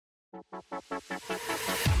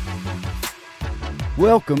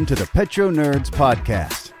Welcome to the Petro Nerds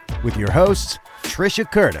Podcast with your hosts, Trisha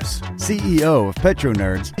Curtis, CEO of Petro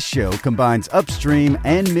Nerds. This show combines upstream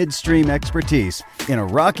and midstream expertise in a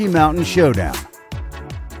Rocky Mountain showdown.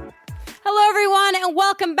 Hello, everyone, and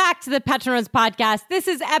welcome back to the Petro Nerds Podcast. This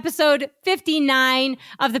is episode 59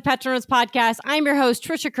 of the Petro Nerds Podcast. I'm your host,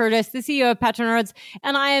 Trisha Curtis, the CEO of Petro Nerds,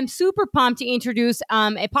 and I am super pumped to introduce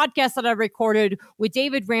a podcast that I recorded with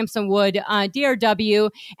David Ramsden Wood,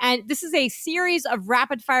 DRW, and this is a series of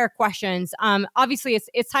rapid-fire questions. Obviously,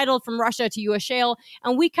 it's titled From Russia to U.S. Shale,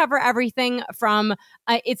 and we cover everything from,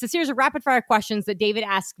 it's a series of rapid-fire questions that David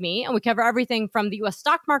asked me, and we cover everything from the U.S.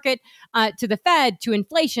 stock market to the Fed, to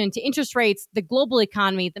inflation, to interest rates, the global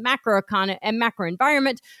economy, the macro economy and macro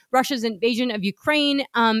environment, Russia's invasion of Ukraine,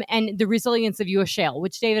 and the resilience of U.S. shale,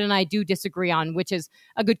 which David and I do disagree on, which is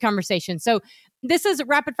a good conversation. So this is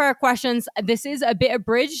rapid fire questions. This is a bit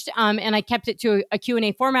abridged, and I kept it to a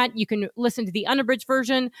Q&A format. You can listen to the unabridged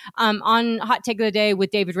version on Hot Take of the Day with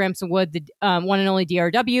David Ramsden Wood, the one and only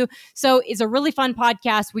DRW. So it's a really fun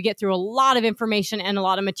podcast. We get through a lot of information and a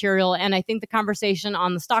lot of material, and I think the conversation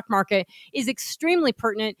on the stock market is extremely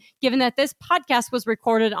pertinent, given that this podcast was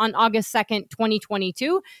recorded on August 2nd,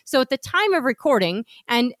 2022. So at the time of recording,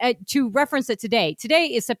 and to reference it today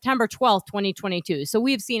is September 12th, 2022. So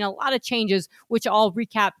we've seen a lot of changes, which I'll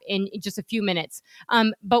recap in just a few minutes.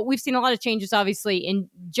 But we've seen a lot of changes, obviously, in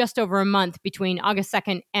just over a month between August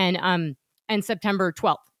 2nd and September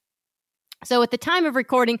 12th. So at the time of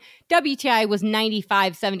recording, WTI was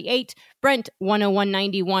 95.78, Brent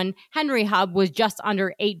 101.91, Henry Hub was just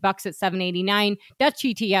under $8 at 7.89, Dutch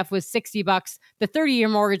ETF was $60, the 30-year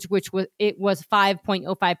mortgage, which was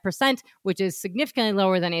 5.05%, which is significantly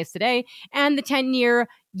lower than it is today, and the 10-year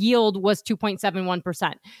yield was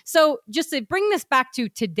 2.71%. So just to bring this back to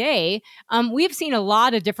today, we have seen a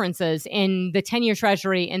lot of differences in the 10-year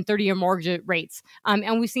treasury and 30-year mortgage rates.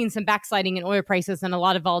 And we've seen some backsliding in oil prices and a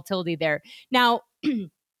lot of volatility there. Now,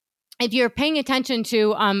 if you're paying attention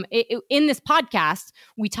to, in this podcast,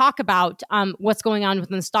 we talk about what's going on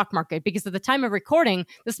within the stock market, because at the time of recording,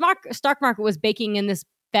 the stock market was baking in this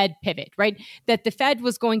Fed pivot, right? That the Fed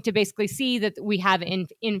was going to basically see that we have in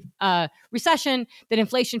recession, that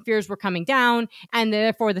inflation fears were coming down, and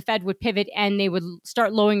therefore the Fed would pivot and they would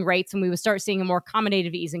start lowering rates, and we would start seeing a more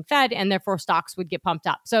accommodative easing Fed, and therefore stocks would get pumped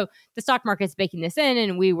up. So the stock market's baking this in,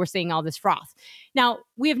 and we were seeing all this froth. Now,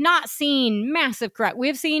 we have not seen massive correct. We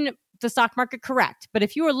have seen the stock market correct. But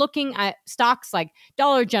if you are looking at stocks like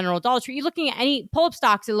Dollar General, Dollar Tree, you're looking at any pull-up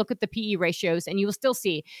stocks and look at the PE ratios, and you will still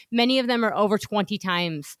see many of them are over 20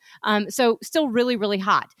 times. So still really, really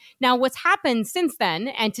hot. Now, what's happened since then,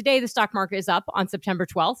 and today the stock market is up on September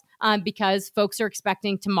 12th because folks are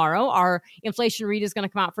expecting tomorrow our inflation read is going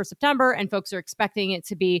to come out for September, and folks are expecting it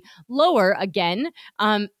to be lower again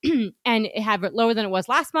and have it lower than it was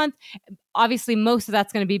last month. Obviously, most of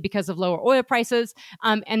that's going to be because of lower oil prices.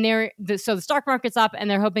 So the stock market's up, and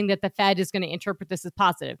they're hoping that the Fed is going to interpret this as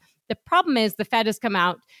positive. The problem is the Fed has come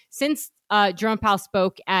out since Jerome Powell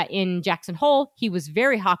spoke in Jackson Hole. He was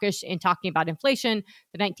very hawkish in talking about inflation,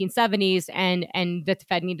 the 1970s, and that the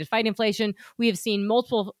Fed needed to fight inflation. We have seen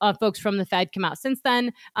multiple folks from the Fed come out since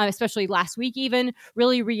then, especially last week even,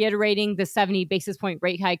 really reiterating the 70 basis point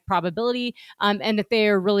rate hike probability, and that they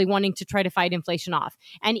are really wanting to try to fight inflation off.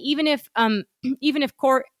 And even if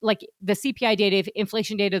core, like the CPI data, if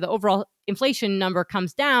inflation data, the overall inflation number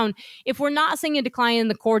comes down, if we're not seeing a decline in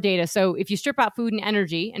the core data, so if you strip out food and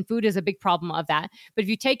energy, and food is a big problem of that, but if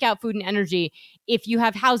you take out food and energy, if you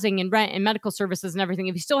have housing and rent and medical services and everything,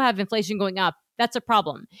 if you still have inflation going up, that's a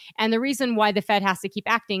problem. And the reason why the Fed has to keep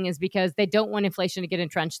acting is because they don't want inflation to get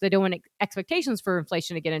entrenched. They don't want expectations for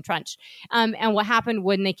inflation to get entrenched. And what happened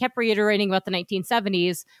when they kept reiterating about the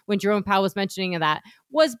 1970s, when Jerome Powell was mentioning that,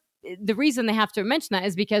 was the reason they have to mention that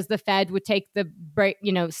is because the Fed would take the break,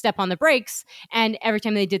 step on the brakes, and every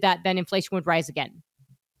time they did that, then inflation would rise again.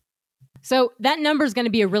 So that number is going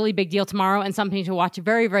to be a really big deal tomorrow, and something to watch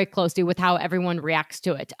very, very closely with how everyone reacts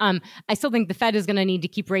to it. I still think the Fed is going to need to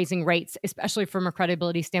keep raising rates, especially from a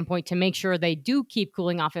credibility standpoint, to make sure they do keep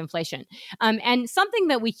cooling off inflation. And something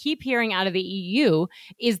that we keep hearing out of the EU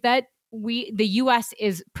is that the U.S.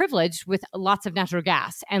 is privileged with lots of natural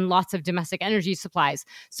gas and lots of domestic energy supplies.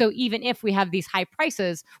 So even if we have these high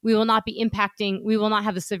prices, we will not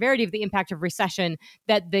have the severity of the impact of recession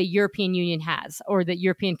that the European Union has, or that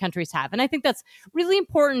European countries have. And I think that's really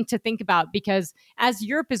important to think about, because as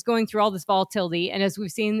Europe is going through all this volatility, and as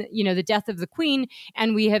we've seen, the death of the Queen,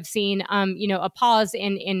 and we have seen, a pause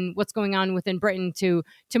in what's going on within Britain to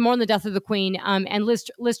mourn the death of the Queen, and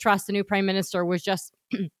Liz Truss, the new Prime Minister, was just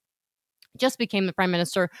just became the prime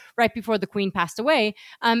minister right before the Queen passed away.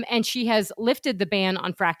 And she has lifted the ban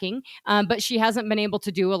on fracking, but she hasn't been able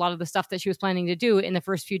to do a lot of the stuff that she was planning to do in the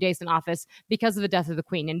first few days in office because of the death of the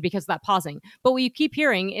Queen and because of that pausing. But what you keep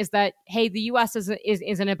hearing is that, hey, the U.S. is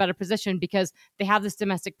in a better position because they have this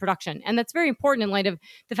domestic production. And that's very important in light of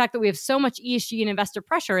the fact that we have so much ESG and investor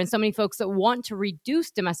pressure and so many folks that want to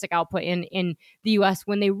reduce domestic output in the U.S.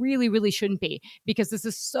 when they really, really shouldn't be, because this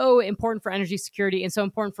is so important for energy security and so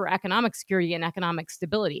important for economic security and economic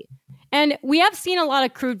stability. And we have seen a lot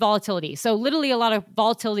of crude volatility. So literally a lot of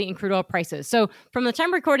volatility in crude oil prices. So from the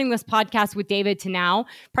time recording this podcast with David to now,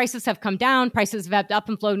 prices have come down, prices have ebbed up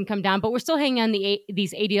and flowed and come down, but we're still hanging on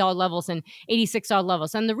these $80 levels and $86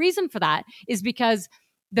 levels. And the reason for that is because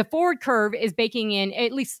the forward curve is baking in,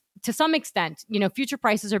 at least to some extent, future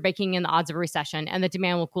prices are baking in the odds of a recession and the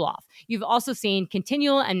demand will cool off. You've also seen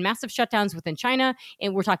continual and massive shutdowns within China.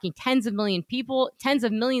 And we're talking tens of millions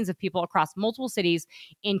of people across multiple cities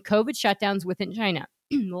in COVID shutdowns within China.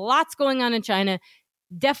 Lots going on in China.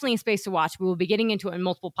 Definitely a space to watch. We will be getting into it in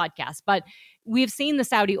multiple podcasts, but we've seen the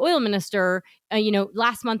Saudi oil minister,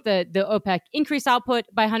 last month, the OPEC increased output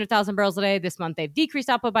by 100,000 barrels a day. This month, they've decreased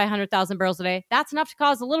output by 100,000 barrels a day. That's enough to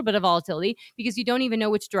cause a little bit of volatility because you don't even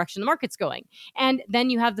know which direction the market's going. And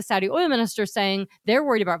then you have the Saudi oil minister saying they're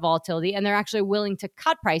worried about volatility and they're actually willing to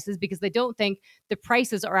cut prices because they don't think the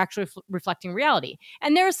prices are actually reflecting reality.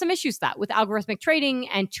 And there are some issues with that with algorithmic trading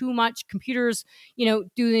and too much computers, doing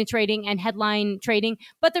the trading and headline trading.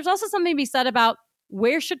 But there's also something to be said about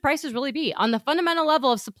where should prices really be? On the fundamental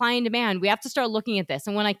level of supply and demand, we have to start looking at this.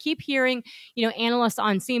 And when I keep hearing, analysts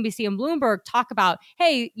on CNBC and Bloomberg talk about,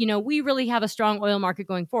 hey, we really have a strong oil market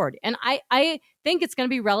going forward. And I think it's going to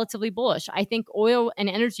be relatively bullish. I think oil and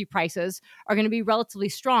energy prices are going to be relatively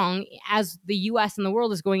strong as the U.S. and the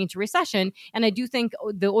world is going into recession. And I do think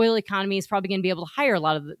the oil economy is probably going to be able to hire a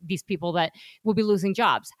lot of these people that will be losing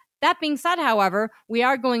jobs. That being said, however, we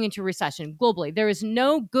are going into recession globally. There is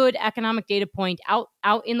no good economic data point out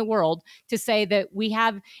in the world to say that we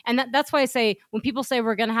have, and that's why I say when people say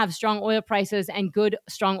we're going to have strong oil prices and good,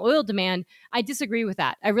 strong oil demand, I disagree with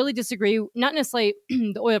that. I really disagree, not necessarily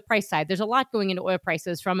the oil price side. There's a lot going into oil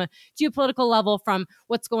prices from a geopolitical level, from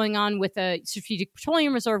what's going on with the Strategic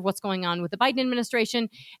Petroleum Reserve, what's going on with the Biden administration.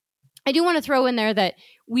 I do want to throw in there that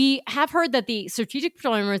we have heard that the Strategic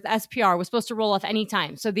Petroleum Reserve, the SPR, was supposed to roll off any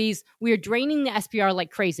time. So we are draining the SPR like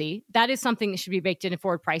crazy. That is something that should be baked into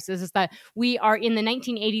forward prices, is that we are in the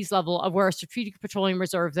 1980s level of where a Strategic Petroleum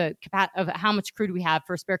Reserve, of how much crude we have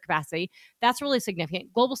for spare capacity. That's really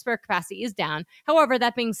significant. Global spare capacity is down. However,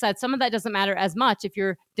 that being said, some of that doesn't matter as much if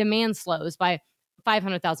your demand slows by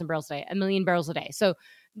 500,000 barrels a day, 1 million barrels a day. So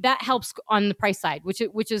that helps on the price side,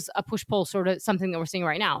 which is a push-pull sort of something that we're seeing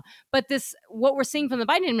right now. But what we're seeing from the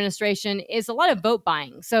Biden administration is a lot of vote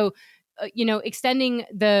buying. So, extending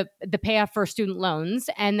the payoff for student loans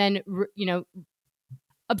and then,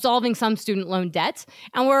 absolving some student loan debt.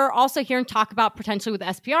 And we're also hearing talk about potentially with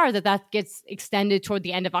SPR that gets extended toward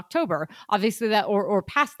the end of October, obviously that, or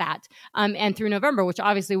past that, and through November, which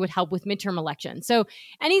obviously would help with midterm elections. So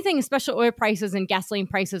anything, especially oil prices and gasoline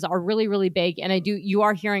prices, are really, really big. And you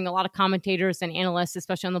are hearing a lot of commentators and analysts,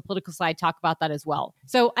 especially on the political side, talk about that as well.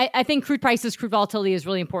 So I think crude volatility is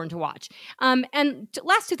really important to watch. And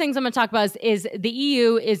last two things I'm going to talk about is the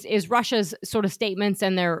EU is Russia's sort of statements,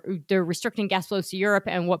 and they're restricting gas flows to Europe,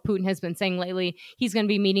 and what Putin has been saying lately. He's going to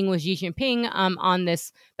be meeting with Xi Jinping on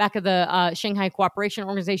this back of the Shanghai Cooperation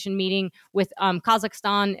Organization meeting with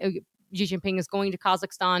Kazakhstan. Xi Jinping is going to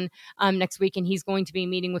Kazakhstan next week, and he's going to be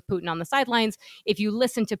meeting with Putin on the sidelines. If you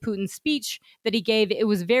listen to Putin's speech that he gave, it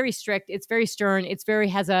was very strict. It's very stern.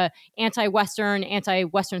 Has a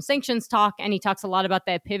anti-Western sanctions talk, and he talks a lot about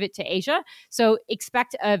that pivot to Asia. So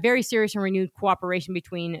expect a very serious and renewed cooperation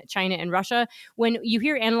between China and Russia. When you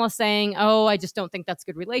hear analysts saying, "Oh, I just don't think that's a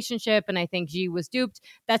good relationship, and I think Xi was duped,"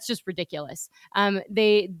 that's just ridiculous.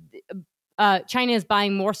 China is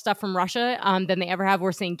buying more stuff from Russia than they ever have.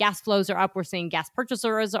 We're seeing gas flows are up. We're seeing gas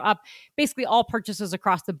purchasers are up. Basically, all purchases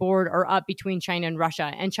across the board are up between China and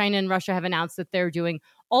Russia. And China and Russia have announced that they're doing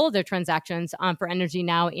all of their transactions for energy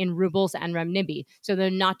now in rubles and renminbi. So they're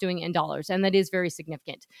not doing it in dollars. And that is very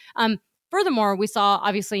significant. Furthermore, we saw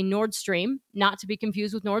obviously Nord Stream, not to be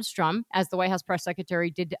confused with Nordstrom, as the White House press secretary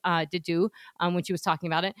did do when she was talking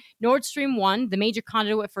about it. Nord Stream 1, the major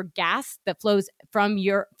conduit for gas that flows from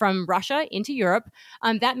Russia into Europe,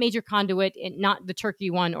 that major conduit, not the Turkey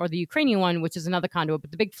one or the Ukrainian one, which is another conduit,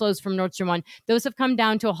 but the big flows from Nord Stream 1, those have come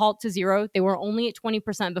down to a halt to zero. They were only at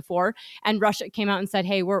 20% before, and Russia came out and said,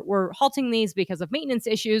 hey, we're halting these because of maintenance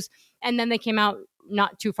issues. And then they came out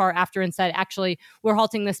not too far after and said, actually, we're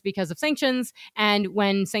halting this because of sanctions. And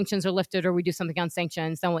when sanctions are lifted or we do something on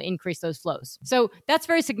sanctions, then we'll increase those flows. So that's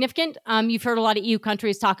very significant. You've heard a lot of EU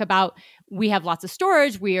countries talk about, we have lots of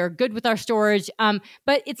storage, we are good with our storage,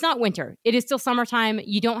 but it's not winter. It is still summertime.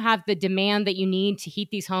 You don't have the demand that you need to heat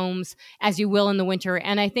these homes as you will in the winter.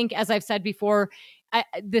 And I think, as I've said before,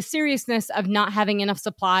 the seriousness of not having enough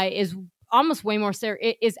supply is almost way more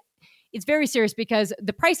serious. It's very serious because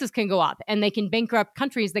the prices can go up and they can bankrupt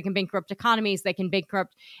countries, they can bankrupt economies, they can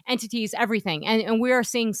bankrupt entities, everything. And we are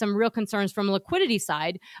seeing some real concerns from a liquidity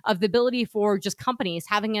side of the ability for just companies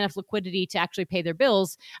having enough liquidity to actually pay their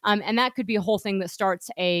bills. And that could be a whole thing that starts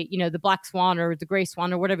the black swan or the gray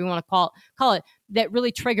swan or whatever you want to call it, that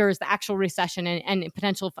really triggers the actual recession and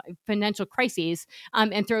potential financial crises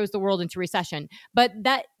and throws the world into recession. But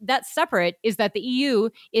that's separate is that the EU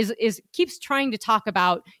is keeps trying to talk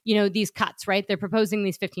about, these cuts, right? They're proposing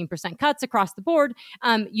these 15% cuts across the board.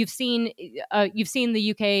 You've seen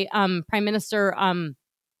the UK Prime Minister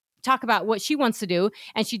talk about what she wants to do,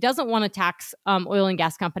 and she doesn't want to tax oil and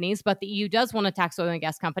gas companies, but the EU does want to tax oil and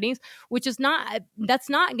gas companies, that's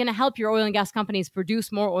not going to help your oil and gas companies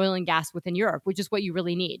produce more oil and gas within Europe, which is what you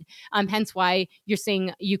really need. Hence why you're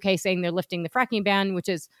seeing UK saying they're lifting the fracking ban, which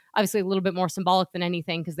is obviously a little bit more symbolic than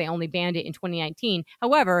anything because they only banned it in 2019.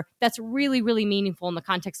 However, that's really, really meaningful in the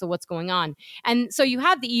context of what's going on. And so you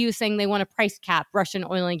have the EU saying they want to price cap Russian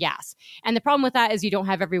oil and gas. And the problem with that is you don't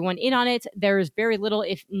have everyone in on it. There's very little,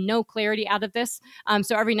 if no clarity out of this.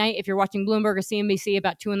 So every night, if you're watching Bloomberg or CNBC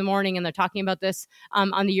about 2 a.m. and they're talking about this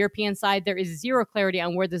on the European side, there is zero clarity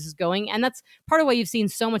on where this is going. And that's part of why you've seen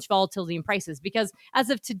so much volatility in prices, because as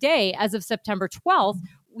of today, as of September 12th,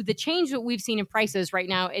 the change that we've seen in prices right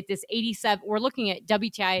now at this 87, we're looking at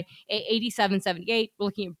WTI at 87.78. We're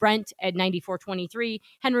looking at Brent at 94.23.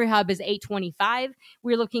 Henry Hub is 8.25.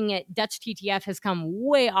 We're looking at Dutch TTF has come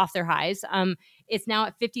way off their highs. It's now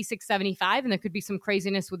at 56.75, and there could be some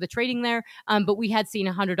craziness with the trading there. But we had seen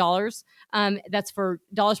 $100. That's for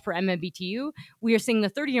dollars per MMBTU. We are seeing the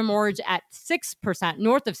 30-year mortgage at 6%,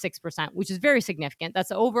 north of 6%, which is very significant.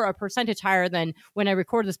 That's over a percentage higher than when I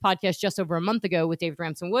recorded this podcast just over a month ago with David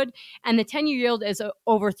Ramsden Wood. And the 10-year yield is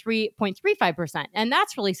over 3.35%. And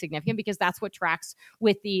that's really significant because that's what tracks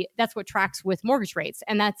with mortgage rates.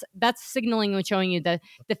 And that's signaling and showing you that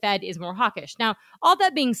the Fed is more hawkish. Now, all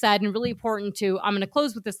that being said, and really important to, I'm going to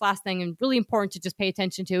close with this last thing, and really important to just pay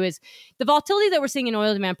attention to is the volatility that we're seeing in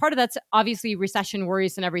oil demand. Part of that's obviously recession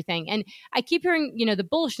worries and everything. And I keep hearing, the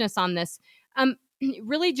bullishness on this.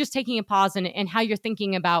 Really just taking a pause and how you're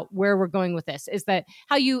thinking about where we're going with this is that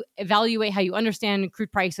how you evaluate, how you understand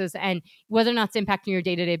crude prices and whether or not it's impacting your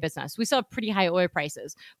day-to-day business. We saw pretty high oil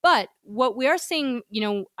prices, but what we are seeing,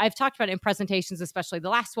 I've talked about in presentations, especially the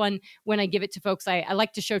last one, when I give it to folks, I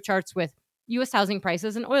like to show charts with U.S. housing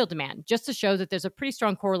prices and oil demand, just to show that there's a pretty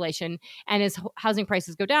strong correlation. And as housing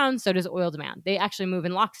prices go down, so does oil demand. They actually move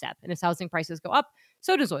in lockstep. And as housing prices go up,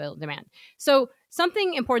 so does oil demand. So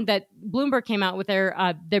something important that Bloomberg came out with their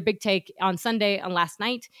big take on Sunday and last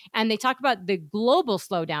night, and they talk about the global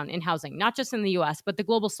slowdown in housing, not just in the U.S., but the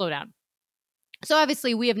global slowdown. So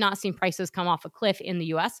obviously, we have not seen prices come off a cliff in the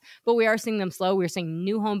U.S., but we are seeing them slow. We're seeing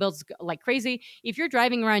new home builds like crazy. If you're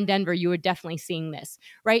driving around Denver, you are definitely seeing this,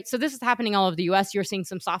 right? So this is happening all over the U.S. You're seeing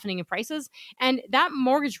some softening in prices. And that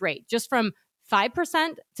mortgage rate, just from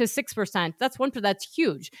 5% to 6%, that's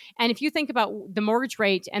huge. And if you think about the mortgage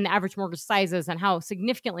rate and the average mortgage sizes and how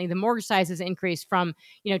significantly the mortgage sizes increased from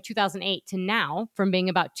 2008 to now, from being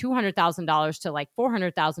about $200,000 to like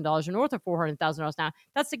 $400,000 or north of $400,000 now,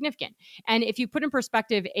 that's significant. And if you put in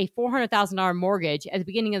perspective a $400,000 mortgage at the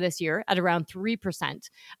beginning of this year at around 3%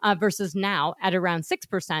 versus now at around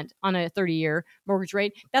 6% on a 30-year mortgage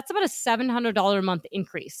rate, that's about a $700 a month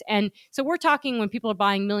increase. And so we're talking when people are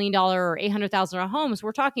buying $1 million or $800,000 homes,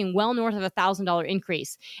 we're talking well north of $1,000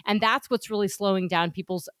 increase. And that's what's really slowing down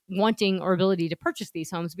people's wanting or ability to purchase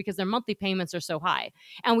these homes because their monthly payments are so high.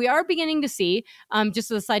 And we are beginning to see,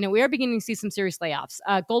 just as a side note, we are beginning to see some serious layoffs.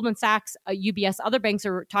 Goldman Sachs, UBS, other banks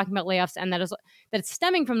are talking about layoffs, and that it's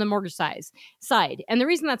stemming from the mortgage side. And the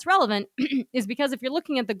reason that's relevant is because if you're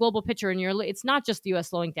looking at the global picture and it's not just the U.S.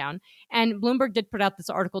 slowing down. And Bloomberg did put out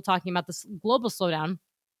this article talking about this global slowdown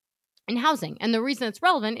in housing. And the reason it's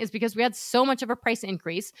relevant is because we had so much of a price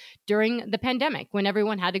increase during the pandemic when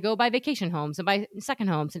everyone had to go buy vacation homes and buy second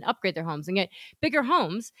homes and upgrade their homes and get bigger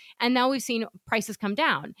homes. And now we've seen prices come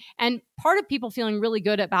down. And part of people feeling really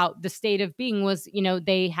good about the state of being was,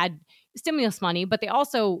 they had stimulus money, but they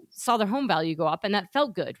also saw their home value go up, and that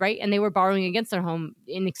felt good, right? And they were borrowing against their home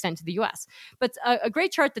in extent to the US. But a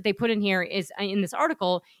great chart that they put in here is in this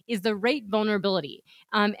article is the rate vulnerability.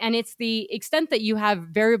 And it's the extent that you have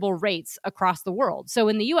variable rates across the world. So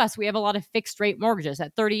in the US, we have a lot of fixed rate mortgages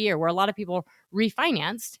at 30-year, where a lot of people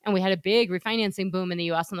refinanced, and we had a big refinancing boom in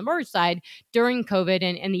the US on the mortgage side during COVID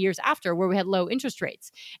and the years after, where we had low interest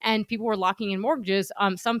rates and people were locking in mortgages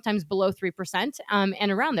sometimes below 3%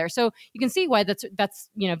 and around there. So you can see why that's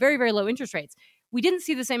very, very low interest rates. We didn't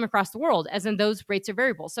see the same across the world, as in those rates are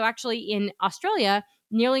variable. So actually in Australia,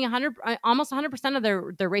 nearly almost 100% of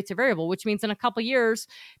their rates are variable, which means in a couple of years,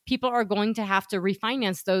 people are going to have to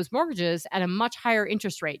refinance those mortgages at a much higher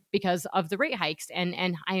interest rate because of the rate hikes and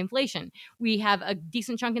high inflation. We have a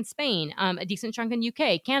decent chunk in Spain, a decent chunk in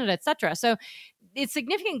UK, Canada, et cetera. So it's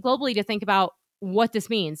significant globally to think about what this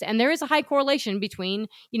means. And there is a high correlation between,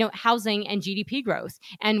 housing and GDP growth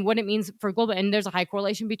and what it means for global. And there's a high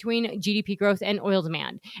correlation between GDP growth and oil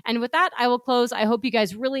demand. And with that, I will close. I hope you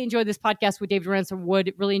guys really enjoyed this podcast with David Ransom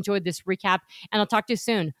Wood, really enjoyed this recap, and I'll talk to you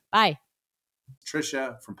soon. Bye.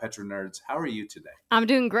 Trisha from Petro Nerds, how are you today? I'm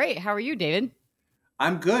doing great. How are you, David?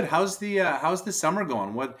 I'm good. How's the summer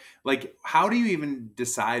going? How do you even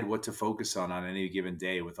decide what to focus on any given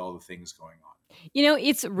day with all the things going on?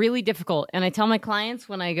 It's really difficult. And I tell my clients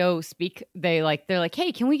when I go speak, they're like,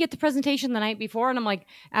 hey, can we get the presentation the night before? And I'm like,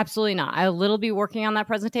 absolutely not. I'll literally be working on that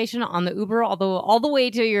presentation on the Uber, although all the way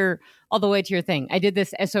to your thing. I did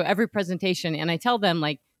this. So every presentation, and I tell them,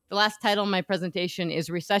 like, the last title of my presentation is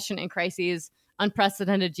Recession and Crises,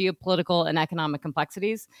 Unprecedented Geopolitical and Economic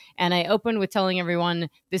Complexities. And I open with telling everyone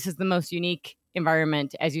this is the most unique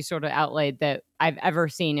environment, as you sort of outlaid, that I've ever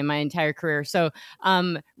seen in my entire career. So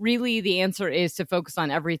really the answer is to focus on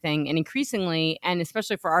everything. And increasingly, and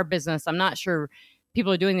especially for our business, I'm not sure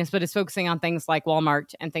people are doing this, but it's focusing on things like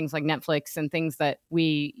Walmart and things like Netflix and things that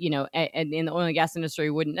we, in the oil and gas industry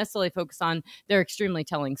wouldn't necessarily focus on. They're extremely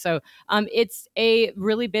telling. So it's a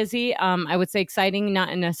really busy, I would say exciting,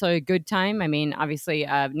 not necessarily a good time. I mean, obviously,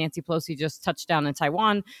 Nancy Pelosi just touched down in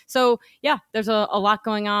Taiwan. So yeah, there's a lot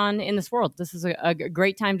going on in this world. This is a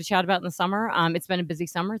great time to chat about in the summer. It's been a busy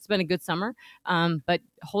summer. It's been a good summer, but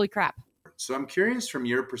holy crap. So I'm curious from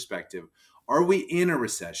your perspective, are we in a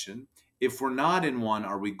recession? If we're not in one,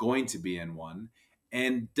 are we going to be in one?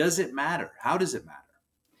 And does it matter? How does it matter?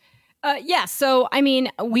 Yeah. So, I mean,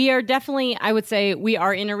 we are definitely, I would say we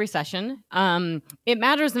are in a recession. It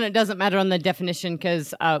matters and it doesn't matter on the definition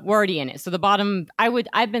because we're already in it. So the bottom,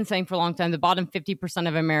 I've been saying for a long time, the bottom 50%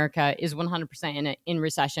 of America is 100% in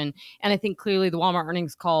recession. And I think clearly the Walmart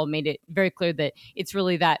earnings call made it very clear that it's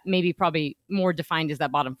really that maybe probably more defined as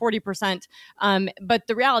that bottom 40%. But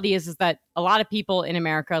the reality is that a lot of people in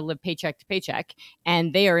America live paycheck to paycheck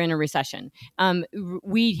and they are in a recession.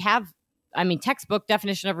 We have, textbook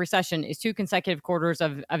definition of recession is 2 consecutive quarters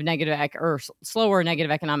of negative or slower negative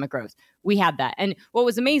economic growth. We had that. And what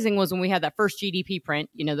was amazing was when we had that first GDP print,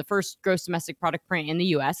 the first gross domestic product print in the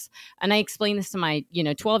US. And I explained this to my,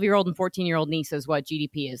 12-year-old and 14-year-old nieces what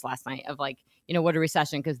GDP is last night of what a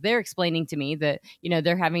recession, because they're explaining to me that,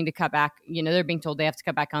 they're having to cut back, they're being told they have to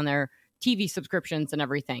cut back on their TV subscriptions and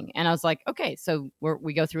everything. And I was like, okay, so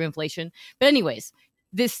we go through inflation. But anyways,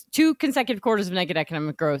 this 2 consecutive quarters of negative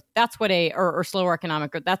economic growth, that's what or slower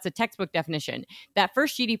economic growth, that's a textbook definition. That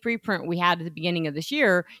first GDP print we had at the beginning of this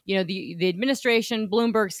year, the administration,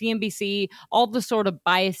 Bloomberg, CNBC, all the sort of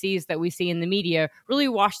biases that we see in the media really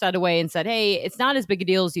washed that away and said, hey, it's not as big a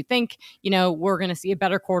deal as you think. We're going to see a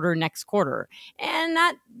better quarter next quarter. And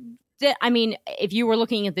if you were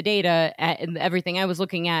looking at the data and everything I was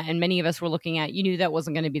looking at, and many of us were looking at, you knew that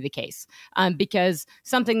wasn't going to be the case. Because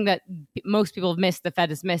something that most people have missed, the Fed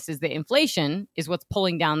has missed, is that inflation is what's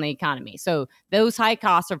pulling down the economy. So those high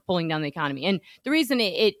costs are pulling down the economy. And the reason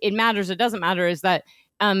it matters or doesn't matter is that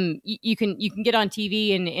you can get on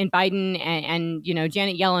TV and Biden and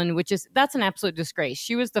Janet Yellen, that's an absolute disgrace.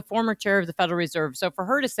 She was the former chair of the Federal Reserve. So for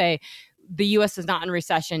her to say the U.S. is not in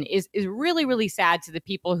recession is really, really sad to the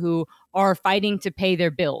people who are fighting to pay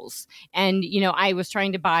their bills. And, I was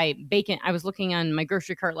trying to buy bacon. I was looking on my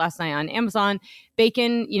grocery cart last night on Amazon.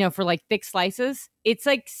 Bacon, for like thick slices, it's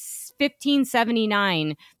like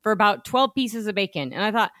 $15.79 for about 12 pieces of bacon. And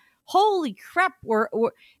I thought, holy crap,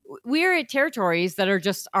 we're at territories that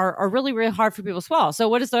are really, really hard for people to swallow. So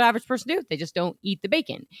what does the average person do? They just don't eat the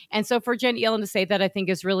bacon. And so for Janet Yellen to say that, I think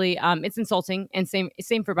is really, it's insulting, and same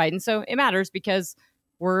for Biden. So it matters because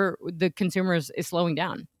the consumer is slowing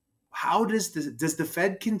down. How does the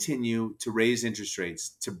Fed continue to raise interest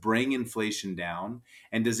rates to bring inflation down?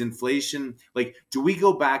 And does inflation, do we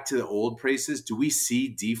go back to the old prices? Do we see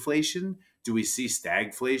deflation? Do we see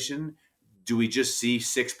stagflation? Do we just see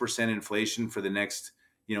 6% inflation for the next,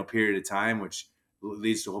 period of time, which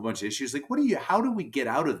leads to a whole bunch of issues? Like, how do we get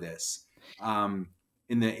out of this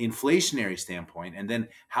in the inflationary standpoint? And then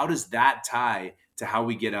how does that tie to how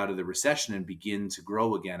we get out of the recession and begin to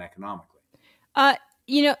grow again economically?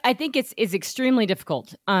 I think it's extremely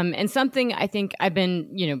difficult. And something I think I've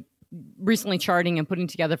been, recently charting and putting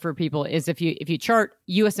together for people is if you chart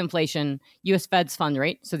U.S. inflation, U.S. Fed's fund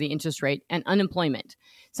rate, so the interest rate, and unemployment,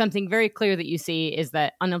 something very clear that you see is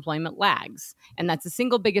that unemployment lags. And that's the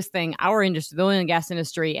single biggest thing our industry, the oil and gas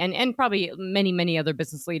industry, and probably many, many other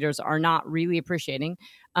business leaders are not really appreciating.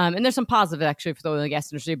 And there's some positive actually for the oil and gas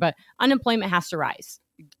industry, but unemployment has to rise.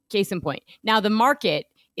 Case in point. Now the market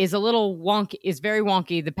is is very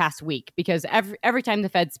wonky the past week because every time the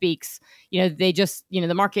Fed speaks, they just,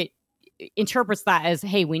 the market interprets that as,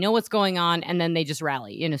 hey, we know what's going on, and then they just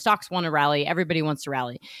rally. Stocks want to rally, everybody wants to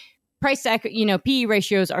rally. Price to PE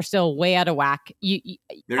ratios are still way out of whack.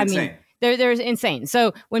 They're insane. They're insane.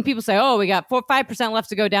 So when people say, "Oh, we got 5% left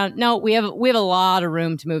to go down," no, we have a lot of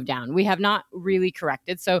room to move down. We have not really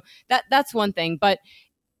corrected. So that's one thing, but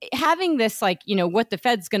having this, what the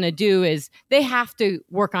Fed's going to do is they have to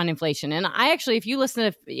work on inflation. And I actually, if you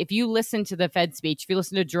listen to the Fed speech, if you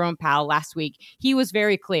listen to Jerome Powell last week, he was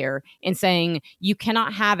very clear in saying you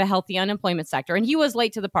cannot have a healthy unemployment sector. And he was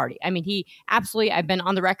late to the party. I mean, I've been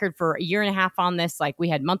on the record for a year and a half on this. Like, we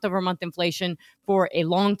had month over month inflation for a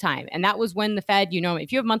long time. And that was when the Fed,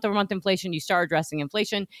 if you have month over month inflation, you start addressing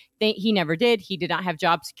inflation. He never did. He did not have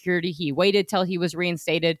job security. He waited till he was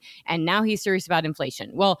reinstated. And now he's serious about inflation.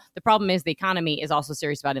 Well, the problem is the economy is also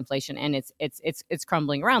serious about inflation, and it's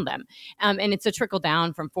crumbling around them. And it's a trickle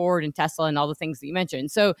down from Ford and Tesla and all the things that you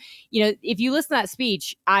mentioned. So, if you listen to that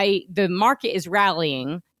speech, the market is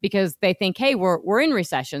rallying because they think, hey, we're in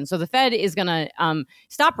recession, so the Fed is going to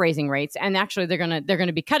stop raising rates, and actually they're going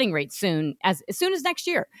to be cutting rates soon, as soon as next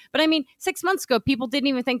year. But I mean, 6 months ago, people didn't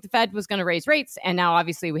even think the Fed was going to raise rates, and now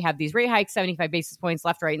obviously we have these rate hikes, 75 basis points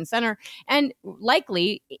left, right, and center, and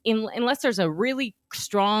likely, unless there's a really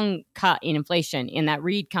strong cut in inflation in that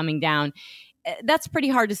read coming down, that's pretty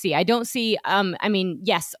hard to see. I don't see,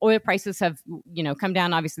 yes, oil prices have, come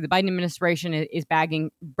down. Obviously, the Biden administration is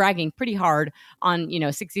bragging pretty hard on,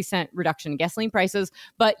 60-cent reduction in gasoline prices.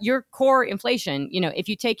 But your core inflation,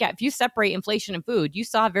 if you separate inflation and food, you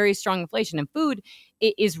saw very strong inflation, and food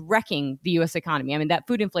is wrecking the U.S. economy. I mean, that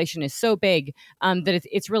food inflation is so big that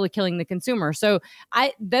it's really killing the consumer. So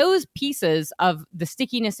those pieces of the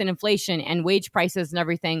stickiness in inflation and wage prices and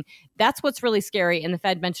everything, that's what's really scary. And the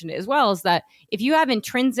Fed mentioned it as well, is that if you have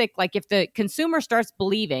intrinsic, if the consumer starts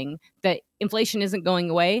believing that inflation isn't going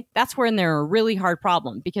away, that's when they're a really hard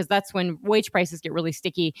problem, because that's when wage prices get really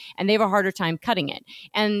sticky and they have a harder time cutting it.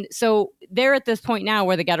 And so they're at this point now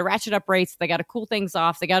where they got to ratchet up rates, they got to cool things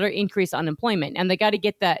off, they got to increase unemployment, and they got to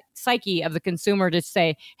get that psyche of the consumer to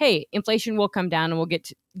say, hey, inflation will come down and we'll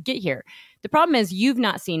get here. The problem is you've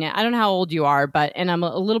not seen it. I don't know how old you are, and I'm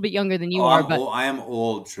a little bit younger than you are. I am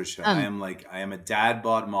old, Trisha. I am a dad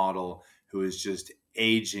bod model who is just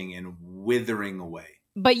aging and withering away.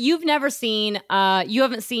 But you've never seen, you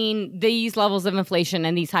haven't seen these levels of inflation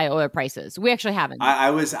and these high oil prices. We actually haven't. I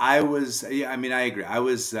agree. I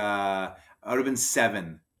would have been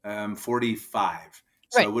 7, 45.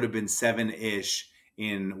 So right. I would have been 7-ish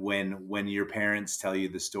when your parents tell you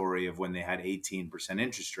the story of when they had 18%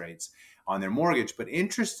 interest rates on their mortgage. But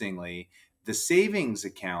interestingly, the savings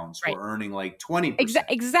accounts were earning like 20%.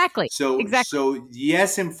 Exactly. So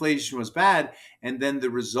yes, inflation was bad. And then the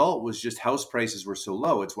result was just house prices were so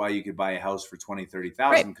low. It's why you could buy a house for $20,000,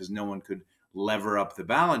 $30,000 because no one could lever up the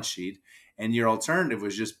balance sheet. And your alternative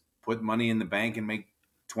was just put money in the bank and make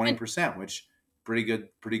 20%, which pretty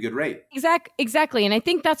good rate. Exactly. And I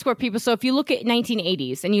think that's where people, so if you look at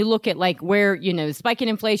 1980s and you look at where, spike in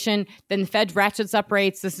inflation, then the Fed ratchets up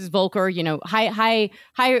rates. This is Volcker,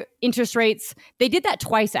 high interest rates. They did that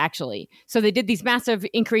twice, actually. So they did these massive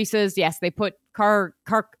increases. Yes, they put car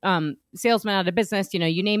salesmen out of business,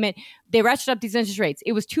 you name it. They ratcheted up these interest rates.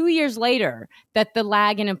 It was 2 years later that the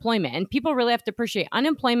lag in employment, and people really have to appreciate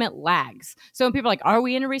unemployment lags. So when people are like, are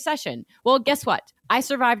we in a recession? Well, guess what? I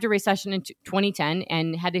survived a recession in 2010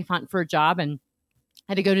 and had to hunt for a job and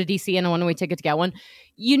had to go to DC and a one-way ticket to get one.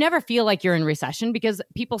 You never feel like you're in recession because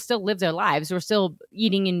people still live their lives. We're still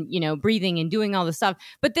eating and, breathing and doing all this stuff.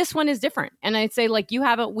 But this one is different. And I'd say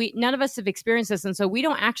none of us have experienced this. And so we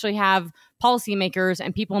don't actually have policymakers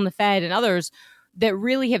and people in the Fed and others that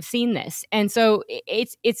really have seen this. And so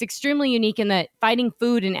it's extremely unique in that fighting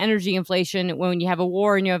food and energy inflation when you have a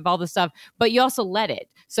war and you have all this stuff, but you also let it.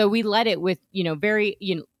 So we let it with, very,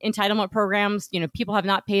 entitlement programs. People have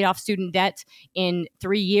not paid off student debt in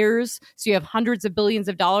 3 years. So you have hundreds of billions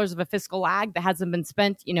of dollars of a fiscal lag that hasn't been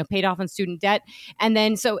spent, paid off on student debt. And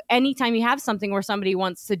then, so anytime you have something where somebody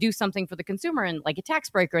wants to do something for the consumer and like a tax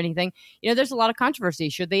break or anything, there's a lot of controversy.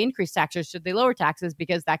 Should they increase taxes? Should they lower taxes?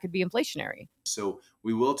 Because that could be inflationary. So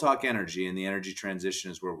we will talk energy, and the energy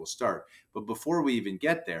transition is where we'll start. But before we even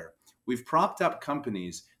get there, we've propped up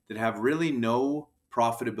companies that have really no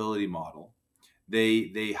profitability model.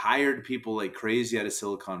 They hired people like crazy out of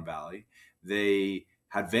Silicon Valley. They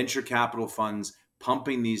had venture capital funds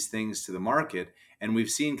pumping these things to the market. And we've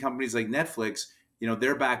seen companies like Netflix,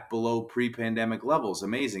 they're back below pre-pandemic levels.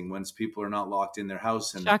 Amazing, once people are not locked in their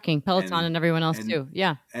house. And shocking. Peloton and everyone else too.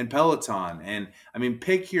 Yeah. And Peloton. And I mean,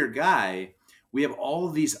 pick your guy. We have all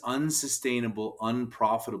of these unsustainable,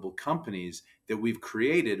 unprofitable companies that we've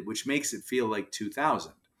created, which makes it feel like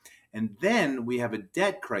 2000. And then we have a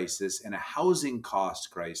debt crisis and a housing cost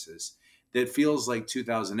crisis that feels like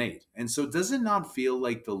 2008. And so does it not feel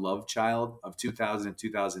like the love child of 2000 and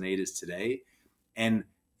 2008 is today? And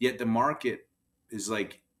yet the market is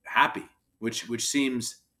like happy, which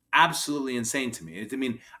seems absolutely insane to me. I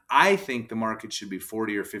mean, I think the market should be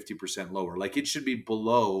 40 or 50% lower. Like it should be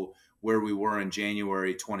below where we were in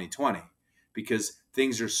January 2020, because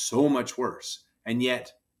things are so much worse. And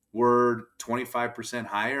yet we're 25%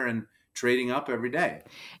 higher and trading up every day.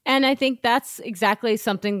 And I think that's exactly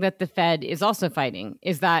something that the Fed is also fighting,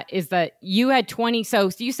 is that you had 20, so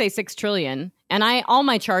you say 6 trillion, and all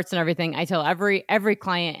my charts and everything, I tell every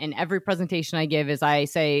client and every presentation I give is I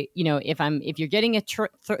say, if you're getting a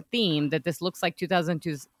theme that this looks like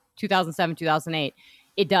 2007, 2008,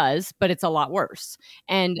 it does, but it's a lot worse.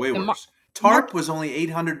 And way worse. TARP was only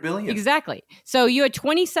 800 billion. Exactly. So you had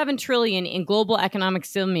 27 trillion in global economic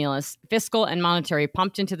stimulus, fiscal and monetary,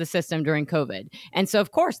 pumped into the system during COVID. And so,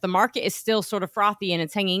 of course, the market is still sort of frothy and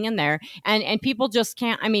it's hanging in there. And people just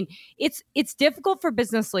can't. I mean, it's difficult for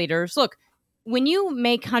business leaders. Look, when you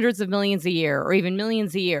make hundreds of millions a year or even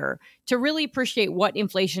millions a year, to really appreciate what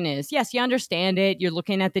inflation is, yes, you understand it. You're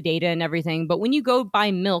looking at the data and everything. But when you go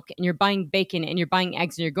buy milk and you're buying bacon and you're buying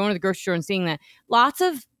eggs and you're going to the grocery store and seeing that, lots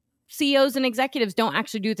of CEOs and executives don't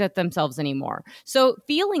actually do that themselves anymore. So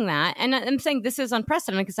feeling that, and I'm saying this is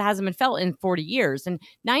unprecedented because it hasn't been felt in 40 years. And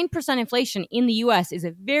 9% inflation in the US is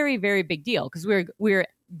a very, very big deal because we're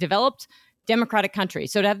developed democratic country.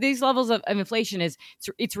 So to have these levels of inflation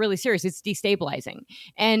it's really serious. It's destabilizing.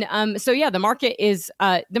 And so yeah, the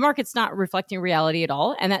market's not reflecting reality at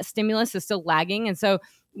all. And that stimulus is still lagging. And so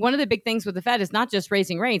one of the big things with the Fed is not just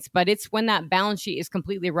raising rates, but it's when that balance sheet is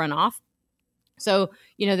completely run off. So,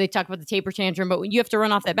 they talk about the taper tantrum, but you have to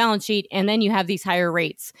run off that balance sheet and then you have these higher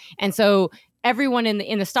rates. And so everyone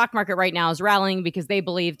in the stock market right now is rallying because they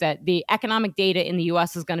believe that the economic data in the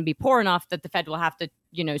US is going to be poor enough that the Fed will have to,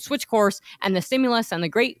 switch course, and the stimulus and the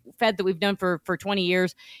great Fed that we've done for 20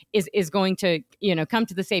 years is going to, come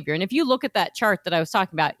to the savior. And if you look at that chart that I was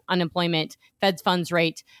talking about, unemployment, Fed's funds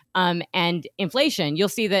rate, and inflation, you'll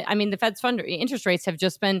see that, the Fed's fund interest rates have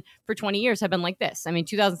just been, for 20 years, have been like this.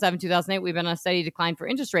 2007, 2008, we've been on a steady decline for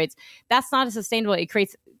interest rates. That's not a sustainable, it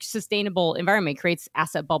creates sustainable environment, creates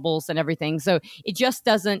asset bubbles and everything. So it just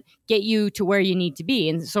doesn't get you to where you need to be.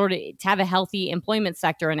 And sort of to have a healthy employment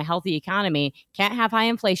sector and a healthy economy, can't have high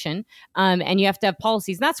inflation, and you have to have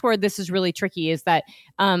policies. And that's where this is really tricky, is that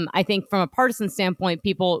I think from a partisan standpoint,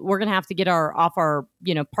 we're going to have to get off our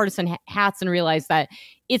partisan hats and realize that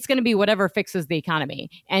it's going to be whatever fixes the economy.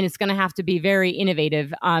 And it's going to have to be very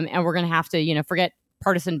innovative. And we're going to have to, forget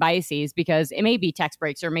partisan biases, because it may be tax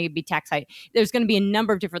breaks or it may be tax hike. There's going to be a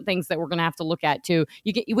number of different things that we're going to have to look at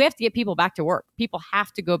we have to get people back to work. People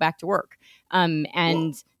have to go back to work.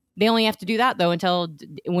 They only have to do that, though, until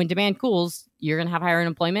when demand cools, you're going to have higher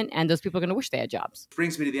unemployment, and those people are going to wish they had jobs.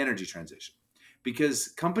 Brings me to the energy transition, because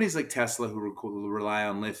companies like Tesla, who rely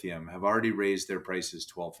on lithium, have already raised their prices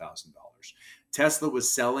 $12,000. Tesla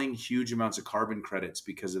was selling huge amounts of carbon credits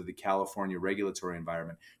because of the California regulatory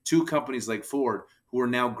environment to companies like Ford, who are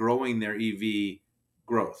now growing their EV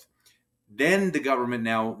growth. Then the government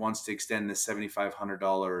now wants to extend the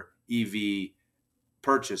 $7,500 EV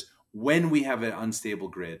purchase when we have an unstable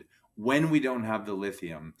grid, when we don't have the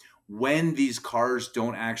lithium, when these cars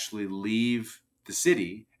don't actually leave the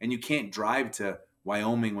city and you can't drive to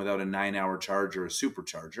Wyoming without a 9-hour charge or a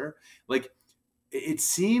supercharger. Like, it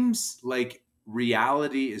seems like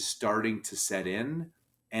reality is starting to set in,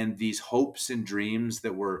 and these hopes and dreams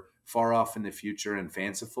that were far off in the future and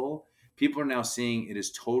fanciful, people are now seeing it is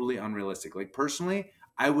totally unrealistic. Like, personally,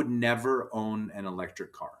 I would never own an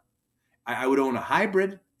electric car. I would own a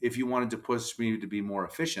hybrid if you wanted to push me to be more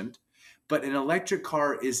efficient. But an electric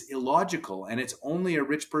car is illogical, and it's only a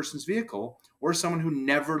rich person's vehicle or someone who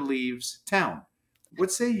never leaves town.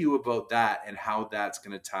 What say you about that and how that's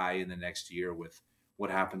going to tie in the next year with what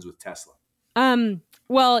happens with Tesla?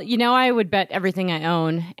 Well, I would bet everything I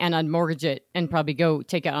own and I'd mortgage it and probably go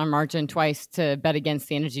take it on margin twice to bet against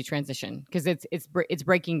the energy transition, because it's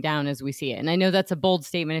breaking down as we see it. And I know that's a bold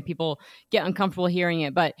statement and people get uncomfortable hearing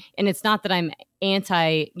it, and it's not that I'm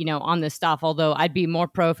anti, on this stuff, although I'd be more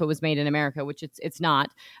pro if it was made in America, which it's not.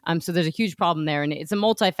 So there's a huge problem there, and it's a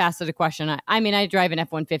multifaceted question. I drive an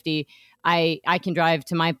F-150. I can drive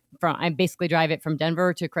I basically drive it from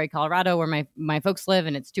Denver to Craig, Colorado, where my folks live,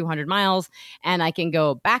 and it's 200 miles. And I can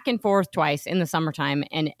go back and forth twice in the summertime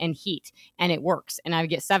and heat, and it works. And I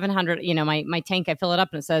get 700, my tank, I fill it up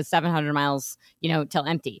and it says 700 miles, till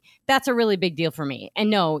empty. That's a really big deal for me. And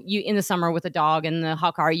no, you in the summer with a dog and the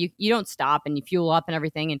hot car, you don't stop and you fuel up and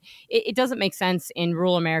everything. And it doesn't make sense in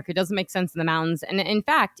rural America. It doesn't make sense in the mountains. And in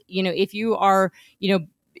fact, if you are,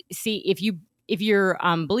 if you're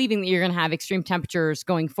believing that you're going to have extreme temperatures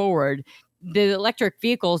going forward, the electric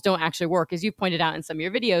vehicles don't actually work, as you pointed out in some of your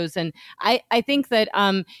videos. And I think that,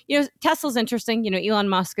 Tesla's interesting. Elon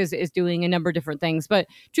Musk is doing a number of different things. But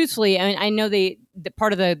truthfully, I know the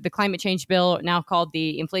part of the climate change bill, now called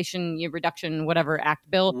the Inflation Reduction whatever Act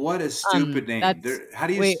bill. What a stupid name. How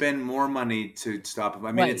do you spend more money to stop it?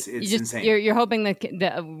 I mean, it's insane. You're hoping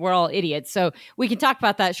that we're all idiots. So we can talk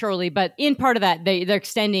about that shortly. But in part of that, they're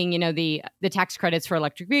extending, the tax credits for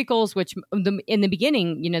electric vehicles, which in the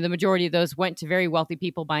beginning, the majority of those went to very wealthy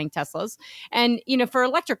people buying Teslas. And, for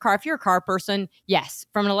electric car, if you're a car person, yes,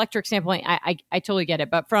 from an electric standpoint, I totally get it.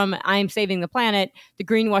 But from I'm saving the planet, the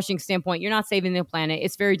greenwashing standpoint, you're not saving the planet.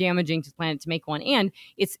 It's very damaging to the planet to make one. And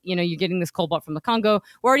it's, you're getting this cobalt from the Congo.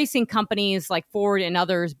 We're already seeing companies like Ford and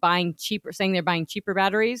others saying they're buying cheaper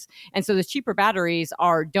batteries. And so the cheaper batteries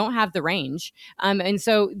don't have the range. And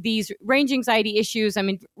so these range anxiety issues,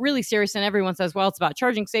 really serious. And everyone says, well, it's about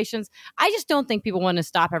charging stations. I just don't think people want to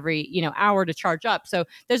stop every, hour to charge up. So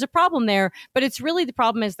there's a problem there, but it's really the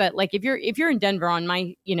problem is that, like, if you're in Denver on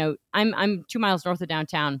my, I'm 2 miles north of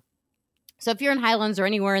downtown. So if you're in Highlands or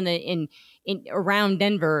anywhere in around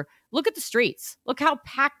Denver, look at the streets. Look how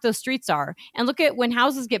packed those streets are. And look at when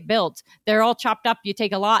houses get built, they're all chopped up. You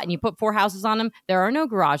take a lot and you put 4 houses on them. There are no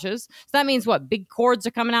garages. So that means what? Big cords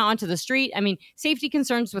are coming out onto the street. Safety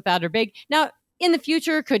concerns with that are big. Now, in the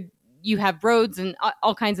future, could you have roads and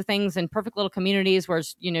all kinds of things and perfect little communities where,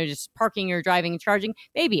 just parking or driving and charging?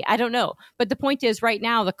 Maybe, I don't know. But the point is, right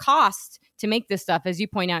now, the cost to make this stuff, as you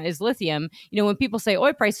point out, is lithium. When people say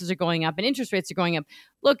oil prices are going up and interest rates are going up,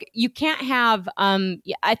 look, you can't have,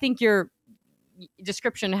 I think your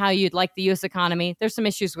description of how you'd like the U.S. economy, there's some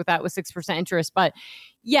issues with that with 6% interest, but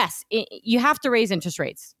yes, you have to raise interest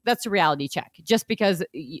rates. That's a reality check. Just because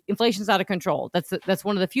inflation's out of control, that's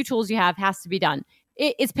one of the few tools you have, has to be done.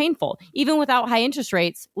 It's painful. Even without high interest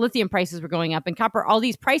rates, lithium prices were going up and copper, all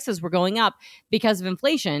these prices were going up because of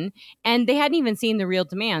inflation, and they hadn't even seen the real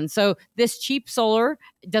demand. So this cheap solar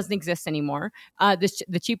doesn't exist anymore.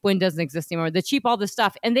 The cheap wind doesn't exist anymore. The cheap all this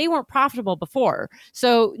stuff, and they weren't profitable before.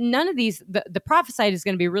 So none of these, the profit side is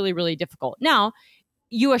going to be really, really difficult. Now,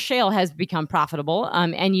 U.S. shale has become profitable,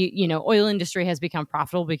 and oil industry has become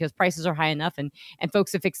profitable because prices are high enough, and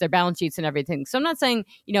folks have fixed their balance sheets and everything. So I'm not saying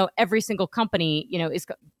every single company is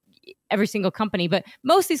every single company, but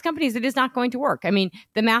most of these companies, it is not going to work.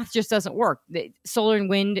 The math just doesn't work. The solar and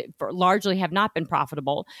wind largely have not been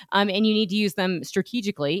profitable, and you need to use them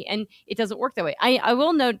strategically, and it doesn't work that way. I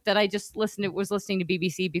will note that I just was listening to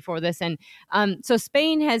BBC before this, and so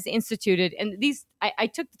Spain has instituted, and these, I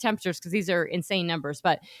took the temperatures because these are insane numbers,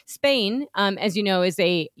 but Spain, as you know, is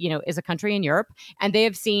a country in Europe, and they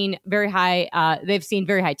have seen very high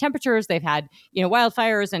temperatures. They've had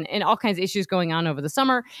wildfires and all kinds of issues going on over the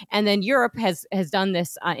summer, and then Europe has done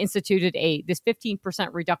this, instituted this 15%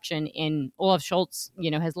 reduction in. Olaf Scholz,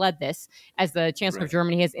 has led this as the Chancellor of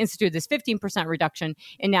Germany, has instituted this 15% reduction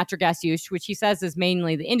in natural gas use, which he says is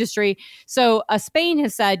mainly the industry. So Spain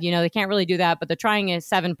has said, they can't really do that, but they're trying a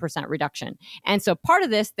 7% reduction. And so part of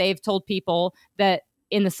this, they've told people that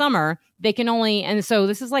in the summer, they can only, and so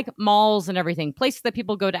this is like malls and everything, places that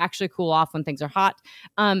people go to actually cool off when things are hot.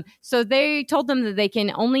 So they told them that they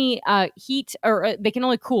can only heat, or they can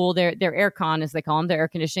only cool their aircon, as they call them, their air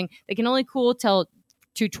conditioning. They can only cool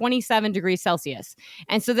to 27 degrees Celsius.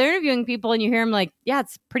 And so they're interviewing people and you hear them like, yeah,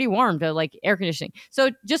 it's pretty warm to like air conditioning.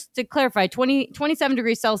 So just to clarify, 27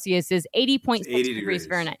 degrees Celsius is 80.6 degrees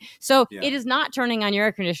Fahrenheit. So It is not turning on your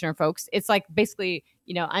air conditioner, folks. It's like basically,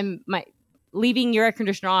 leaving your air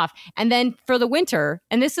conditioner off. And then for the winter,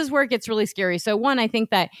 and this is where it gets really scary. So one, I think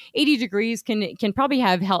that 80 degrees can probably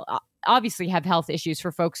have obviously have health issues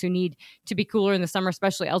for folks who need to be cooler in the summer,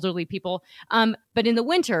 especially elderly people. But in the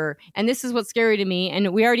winter, and this is what's scary to me,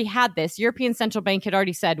 and we already had this, European Central Bank had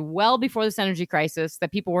already said well before this energy crisis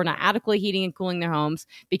that people were not adequately heating and cooling their homes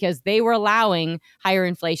because they were allowing higher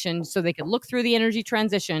inflation so they could look through the energy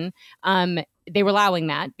transition. They were allowing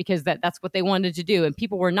that because that's what they wanted to do. And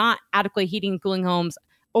people were not adequately heating and cooling homes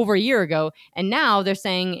over a year ago. And now they're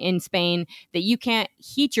saying in Spain that you can't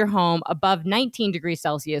heat your home above 19 degrees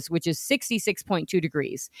Celsius, which is 66.2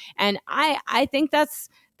 degrees. And I think that's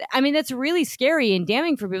really scary and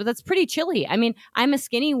damning for people. That's pretty chilly. I mean, I'm a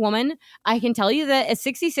skinny woman. I can tell you that at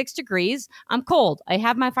 66 degrees, I'm cold. I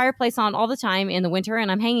have my fireplace on all the time in the winter and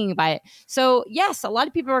I'm hanging by it. So yes, a lot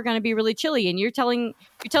of people are going to be really chilly. And you're telling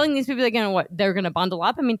these people they're going to bundle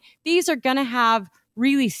up. I mean, these are going to have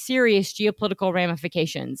really serious geopolitical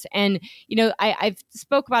ramifications. And, I've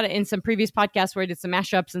spoke about it in some previous podcasts where I did some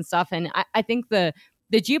mashups and stuff. And I think the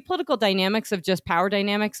geopolitical dynamics of just power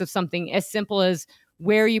dynamics of something as simple as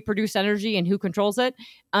where you produce energy and who controls it.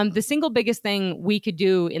 The single biggest thing we could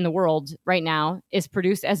do in the world right now is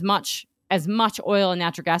produce as much oil and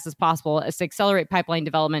natural gas as possible, as to accelerate pipeline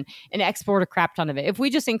development and export a crap ton of it. If we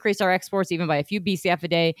just increase our exports even by a few BCF a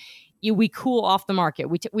day, we cool off the market.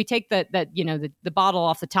 We take the bottle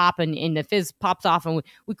off the top and the fizz pops off and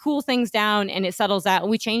we cool things down and it settles out and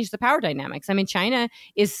we change the power dynamics. I mean, China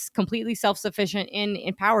is completely self-sufficient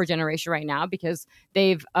in power generation right now because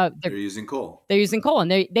they're using coal. They're using coal and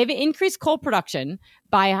they've increased coal production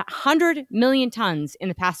by 100 million tons in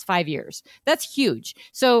the past 5 years. That's huge.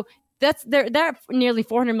 So they're nearly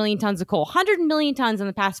 400 million tons of coal, 100 million tons in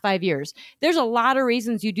the past 5 years. There's a lot of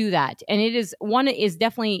reasons you do that. And one is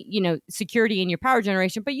definitely, security in your power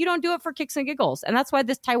generation, but you don't do it for kicks and giggles. And that's why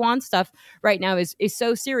this Taiwan stuff right now is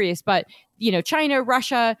so serious. But, China,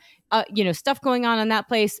 Russia, stuff going on in that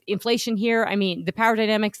place, inflation here. I mean, the power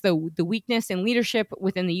dynamics, the weakness in leadership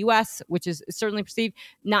within the U.S., which is certainly perceived,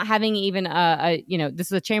 not having even this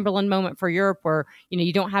is a Chamberlain moment for Europe where,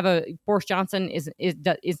 you don't have Boris Johnson is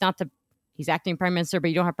not he's acting prime minister, but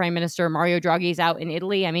you don't have prime minister. Mario Draghi's out in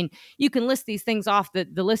Italy. I mean, you can list these things off.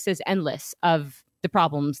 The list is endless of the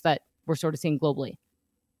problems that we're sort of seeing globally.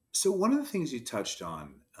 So one of the things you touched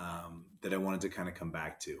on that I wanted to kind of come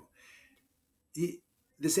back to,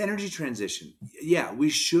 this energy transition. Yeah, we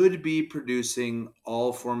should be producing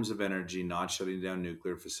all forms of energy, not shutting down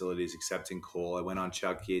nuclear facilities, accepting coal. I went on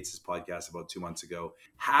Chuck Yates' podcast about 2 months ago.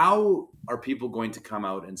 How are people going to come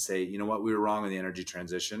out and say, you know what, we were wrong on the energy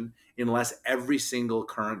transition, unless every single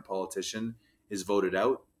current politician is voted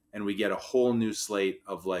out and we get a whole new slate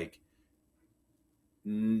of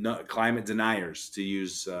climate deniers, to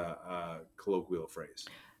use a colloquial phrase?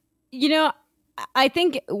 I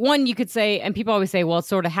think one, you could say, and people always say, well, it's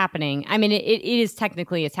sort of happening. I mean, it is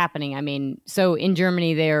technically it's happening. I mean, so in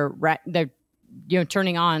Germany, they're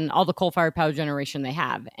turning on all the coal-fired power generation they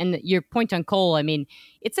have. And your point on coal, I mean,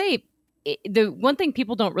 the one thing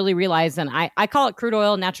people don't really realize, and I call it crude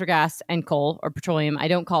oil, natural gas, and coal or petroleum. I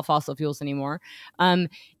don't call fossil fuels anymore.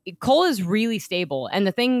 Coal is really stable. And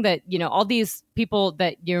the thing that, all these people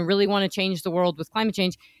that really want to change the world with climate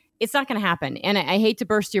change, it's not going to happen. And I hate to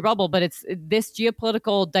burst your bubble, but it's this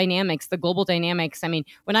geopolitical dynamics, the global dynamics. I mean,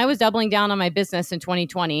 when I was doubling down on my business in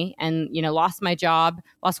 2020 and, lost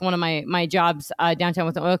one of my jobs downtown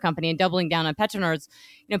with an oil company and doubling down on PetroNerds,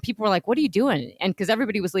 people were like, what are you doing? And because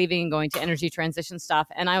everybody was leaving and going to energy transition stuff.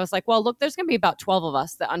 And I was like, well, look, there's going to be about 12 of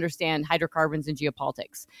us that understand hydrocarbons and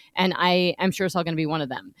geopolitics. And I am sure it's all going to be one of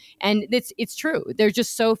them. And it's true. There's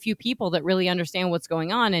just so few people that really understand what's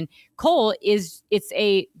going on. And coal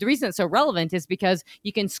the reason it's so relevant is because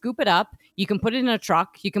you can scoop it up, you can put it in a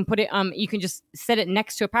truck, you can you can just set it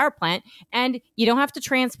next to a power plant, and you don't have to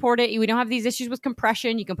transport it. We don't have these issues with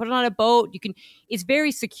compression. You can put it on a boat. It's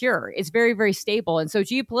very secure. It's very, very stable. And so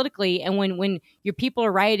geopolitically, and when your people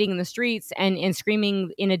are rioting in the streets and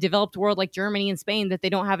screaming in a developed world like Germany and Spain that they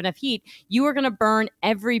don't have enough heat, you are going to burn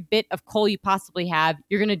every bit of coal you possibly have.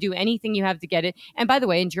 You're going to do anything you have to get it. And by the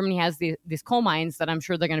way, Germany has these coal mines that I'm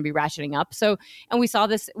sure they're going to be ratcheting up. So, and we saw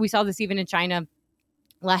this even in China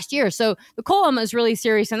last year. So the coal element is really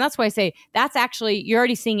serious. And that's why I say that's actually, you're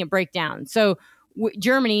already seeing it break down. So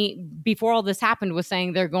Germany, before all this happened, was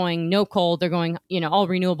saying they're going no coal, they're going, all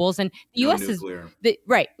renewables. And the U.S. is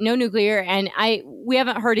right, no nuclear. And we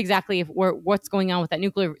haven't heard exactly what's going on with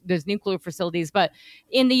those nuclear facilities. But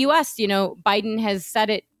in the U.S., Biden has said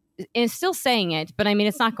it is still saying it, but I mean,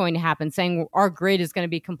 it's not going to happen, saying our grid is going to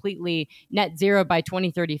be completely net zero by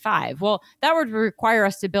 2035. Well, that would require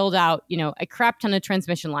us to build out, a crap ton of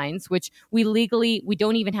transmission lines, which we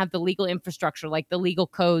don't even have the legal infrastructure, like the legal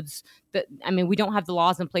codes we don't have the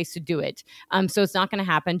laws in place to do it. So it's not going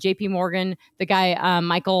to happen. JP Morgan, the guy,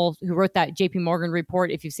 Michael, who wrote that JP Morgan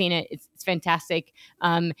report, if you've seen it, it's fantastic.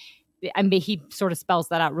 He sort of spells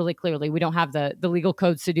that out really clearly. We don't have the legal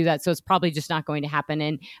codes to do that, so it's probably just not going to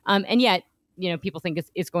happen. And yet, people think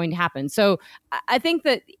it's going to happen. So I think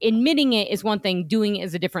that admitting it is one thing, doing it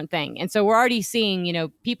is a different thing. And so we're already seeing,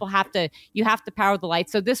 you have to power the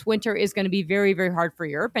lights. So this winter is going to be very, very hard for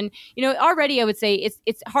Europe. And, already I would say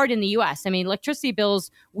it's hard in the US. I mean, electricity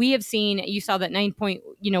bills, we have seen, you saw that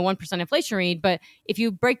 9.1% inflation read, but if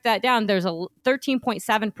you break that down, there's a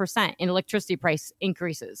 13.7% in electricity price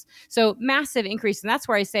increases. So massive increase. And that's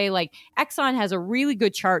where I say, like, Exxon has a really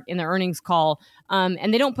good chart in their earnings call.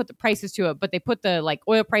 And they don't put the prices to it, but they put the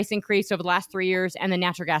oil price increase over the last 3 years and the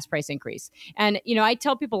natural gas price increase. And, I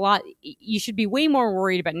tell people a lot, you should be way more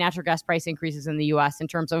worried about natural gas price increases in the US in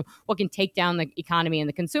terms of what can take down the economy and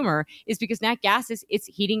the consumer, is because nat gas it's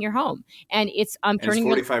heating your home. And it's turning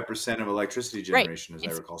 45% of electricity generation, right,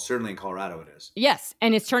 as I recall. Certainly in Colorado it is. Yes.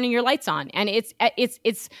 And it's turning your lights on. And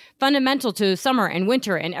it's fundamental to summer and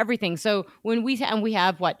winter and everything. So when we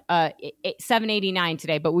have $7.89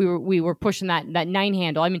 today, but we were pushing that 9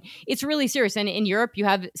 handle. I mean, it's really serious. And in Europe, you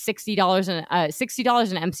have $60 an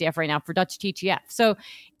MCF right now for Dutch TTF. So,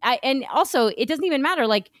 and also it doesn't even matter.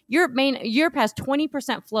 Like Europe has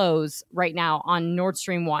 20% flows right now on Nord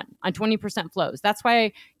Stream 1, on 20% flows. That's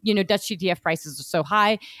why, Dutch TTF prices are so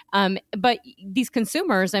high. But these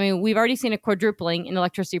consumers, I mean, we've already seen a quadrupling in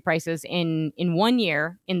electricity prices in 1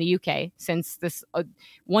 year in the UK. Since this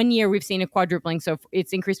 1 year, we've seen a quadrupling. So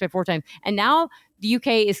it's increased by 4 times. And now the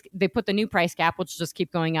UK they put the new price cap, which will just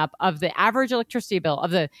keep going up, of the average electricity bill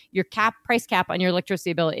your price cap on your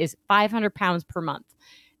electricity bill is £500 per month.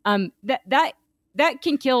 That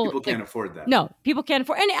can kill. People can't afford that. No, people can't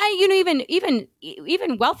afford. And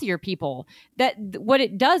even wealthier people, that what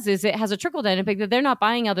it does is it has a trickle down effect that they're not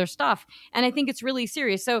buying other stuff. And I think it's really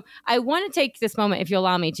serious. So I want to take this moment, if you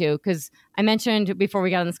allow me to, because I mentioned before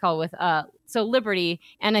we got on this call with Liberty,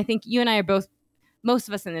 and I think you and I are both, most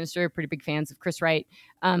of us in the industry are pretty big fans of Chris Wright.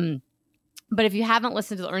 But if you haven't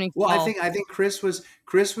listened to the earnings call, I think Chris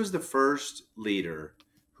was the first leader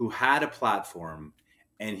who had a platform,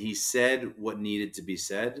 and he said what needed to be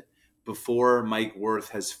said before Mike Wirth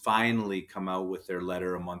has finally come out with their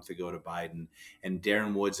letter a month ago to Biden, and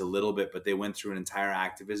Darren Woods a little bit, but they went through an entire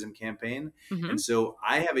activism campaign. Mm-hmm. And so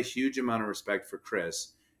I have a huge amount of respect for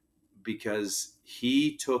Chris, because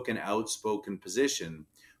he took an outspoken position,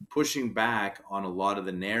 pushing back on a lot of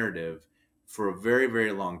the narrative for a very,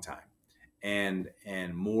 very long time. And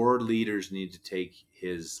more leaders need to take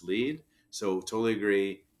his lead. So totally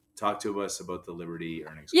agree. Talk to us about the Liberty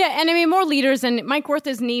earnings call. Yeah, and I mean, more leaders, and Mike Wirth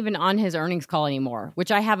isn't even on his earnings call anymore,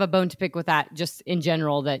 which I have a bone to pick with that, just in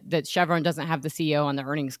general, that Chevron doesn't have the CEO on the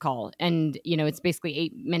earnings call. And, it's basically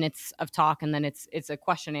 8 minutes of talk, and then it's a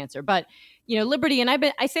question answer. But, Liberty, and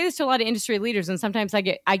I say this to a lot of industry leaders, and sometimes I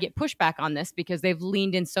get pushback on this because they've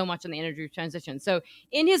leaned in so much on the energy transition. So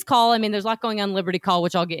in his call, I mean, there's a lot going on in Liberty call,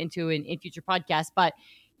 which I'll get into in future podcasts. But,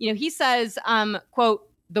 he says, quote,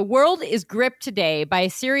 "The world is gripped today by a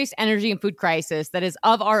serious energy and food crisis that is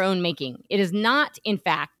of our own making. It is not, in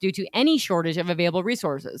fact, due to any shortage of available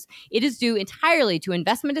resources. It is due entirely to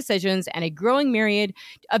investment decisions and a growing myriad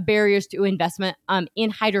of barriers to investment in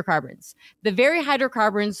hydrocarbons. The very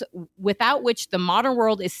hydrocarbons without which the modern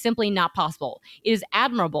world is simply not possible. It is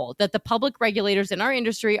admirable that the public regulators in our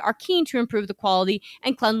industry are keen to improve the quality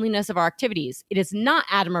and cleanliness of our activities. It is not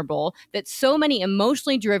admirable that so many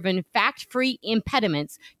emotionally driven, fact-free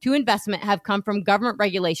impediments to investment have come from government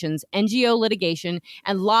regulations, NGO litigation,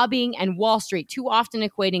 and lobbying, and Wall Street, too often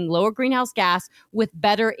equating lower greenhouse gas with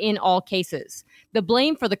better in all cases. The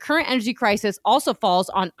blame for the current energy crisis also falls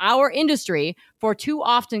on our industry for too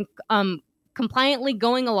often compliantly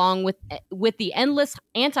going along with the endless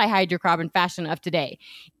anti-hydrocarbon fashion of today.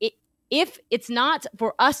 If it's not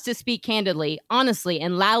for us to speak candidly, honestly,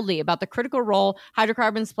 and loudly about the critical role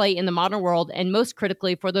hydrocarbons play in the modern world, and most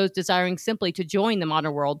critically for those desiring simply to join the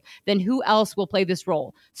modern world, then who else will play this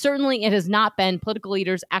role? Certainly, it has not been political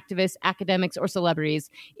leaders, activists, academics, or celebrities.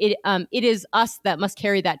 It is us that must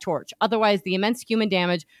carry that torch. Otherwise, the immense human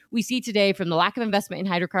damage we see today from the lack of investment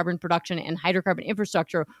in hydrocarbon production and hydrocarbon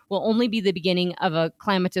infrastructure will only be the beginning of a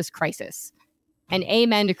calamitous crisis." And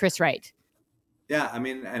amen to Chris Wright. Yeah, I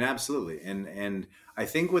mean, and absolutely. And I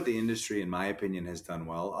think what the industry, in my opinion, has done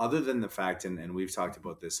well, other than the fact, and we've talked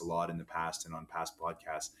about this a lot in the past and on past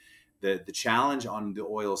podcasts, the challenge on the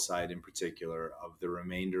oil side in particular of the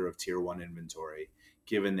remainder of tier one inventory,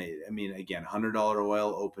 given again, $100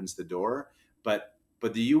 oil opens the door, but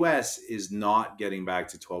the U.S. is not getting back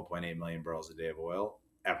to 12.8 million barrels a day of oil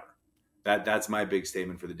ever. That's my big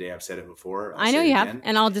statement for the day. I've said it before. I know you have,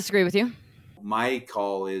 and I'll disagree with you. My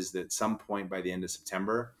call is that some point by the end of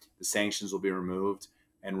September, the sanctions will be removed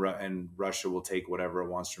and Russia will take whatever it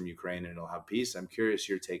wants from Ukraine and it'll have peace. I'm curious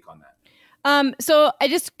your take on that. So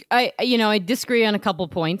I disagree on a couple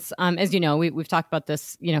points. As you know, we've talked about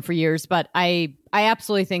this, for years, but I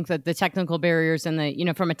absolutely think that the technical barriers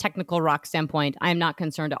and from a technical rock standpoint, I'm not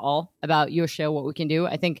concerned at all about US shale, what we can do.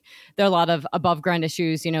 I think there are a lot of above ground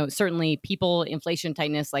issues, certainly people, inflation,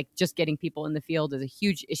 tightness, like just getting people in the field is a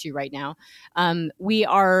huge issue right now.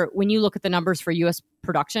 When you look at the numbers for US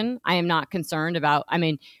production, I am not concerned about,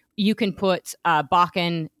 you can put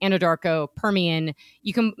Bakken, Anadarko, Permian.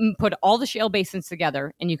 You can put all the shale basins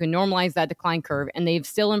together and you can normalize that decline curve. And they've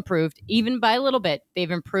still improved, even by a little bit.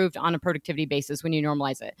 They've improved on a productivity basis when you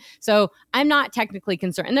normalize it. So I'm not technically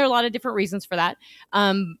concerned. And there are a lot of different reasons for that.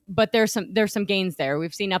 But there's some gains there.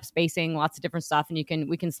 We've seen up spacing, lots of different stuff, and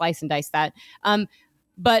we can slice and dice that.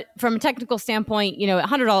 But from a technical standpoint,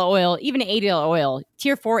 $100 oil, even $80 oil,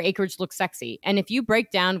 tier 4 acreage looks sexy. And if you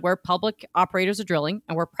break down where public operators are drilling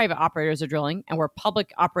and where private operators are drilling and where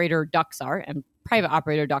public operator ducks are and private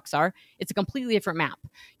operator ducks are, it's a completely different map.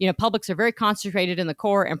 Publics are very concentrated in the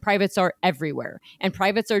core and privates are everywhere. And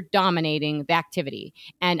privates are dominating the activity.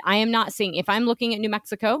 And I am not seeing, if I'm looking at New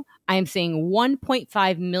Mexico, I am seeing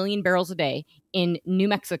 1.5 million barrels a day in New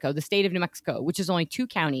Mexico, the state of New Mexico, which is only 2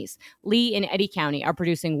 counties, Lee and Eddy County, are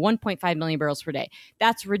producing 1.5 million barrels per day.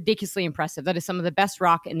 That's ridiculously impressive. That is some of the best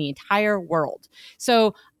rock in the entire world.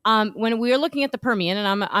 So when we are looking at the Permian,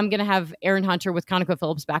 and I'm going to have Aaron Hunter with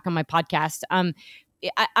ConocoPhillips back on my podcast, I'm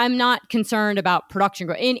not concerned about production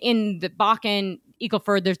growth. In the Bakken, Eagle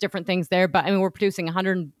Ford, there's different things there, but we're producing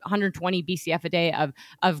 120 BCF a day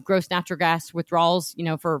of gross natural gas withdrawals,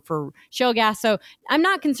 for shale gas. So I'm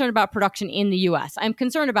not concerned about production in the U.S. I'm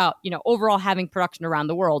concerned about, overall having production around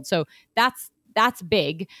the world. So that's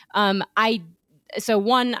big. I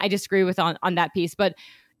disagree with on that piece, but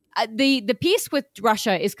the piece with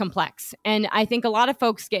Russia is complex. And I think a lot of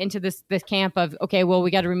folks get into this camp of, okay, well,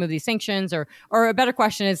 we got to remove these sanctions, or a better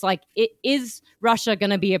question is like, is Russia going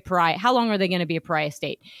to be a pariah? How long are they going to be a pariah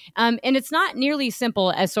state? And it's not nearly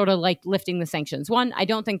simple as sort of like lifting the sanctions. One, I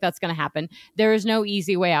don't think that's going to happen. There is no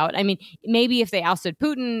easy way out. Maybe if they ousted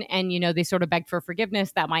Putin and, they sort of begged for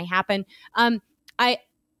forgiveness, that might happen.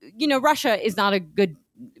 Russia is not a good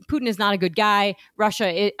Putin is not a good guy.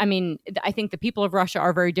 Russia, I think the people of Russia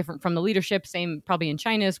are very different from the leadership. Same probably in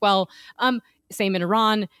China as well. Same in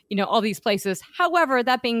Iran, all these places. However,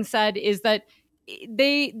 that being said, is that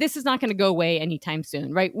this is not going to go away anytime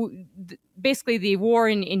soon, right? Basically, the war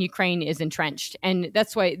in Ukraine is entrenched, and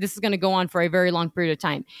that's why this is going to go on for a very long period of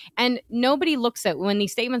time. And nobody looks at, when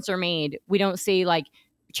these statements are made, we don't see like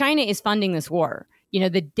China is funding this war.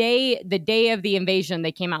 The day of the invasion,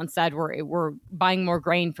 they came out and said we're buying more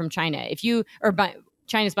grain from China.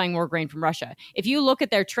 China's buying more grain from Russia. If you look at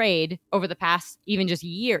their trade over the past even just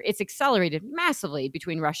year, it's accelerated massively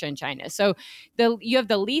between Russia and China. So you have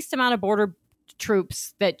the least amount of border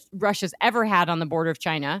troops that Russia's ever had on the border of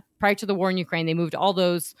China. Prior to the war in Ukraine, they moved all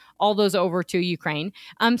those over to Ukraine.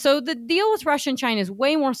 So the deal with Russia and China is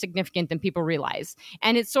way more significant than people realize.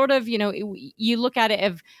 And it's sort of, you look at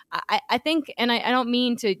it I think, and I don't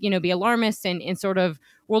mean to, be alarmist and sort of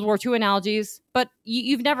World War II analogies, but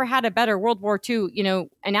you've never had a better World War II,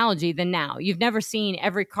 analogy than now. You've never seen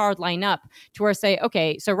every card line up to where say,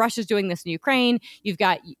 okay, so Russia's doing this in Ukraine. You've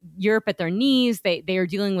got Europe at their knees. They are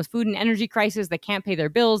dealing with food and energy crisis. They can't pay their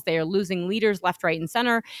bills. They are losing leaders left, right, and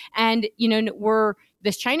center. And, we're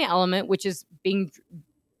this China element, which is being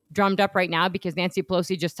drummed up right now because Nancy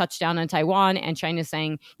Pelosi just touched down on Taiwan, and China's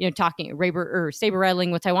saying, talking saber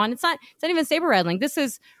rattling with Taiwan. It's not even saber rattling. This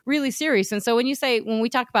is really serious. And so when we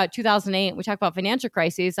talk about 2008, we talk about financial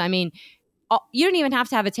crises, you don't even have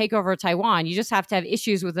to have a takeover of Taiwan. You just have to have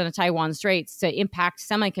issues within the Taiwan Straits to impact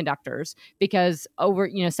semiconductors, because over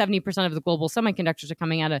 70% of the global semiconductors are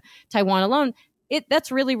coming out of Taiwan alone.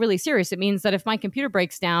 That's really, really serious. It means that if my computer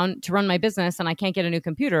breaks down to run my business and I can't get a new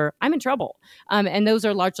computer, I'm in trouble. And those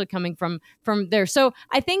are largely coming from there. So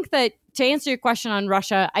I think that to answer your question on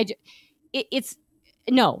Russia,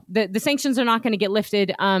 no, the sanctions are not going to get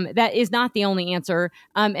lifted. That is not the only answer.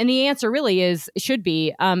 And the answer really should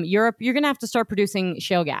be Europe. You're going to have to start producing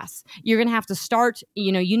shale gas. You're going to have to start,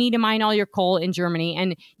 you need to mine all your coal in Germany,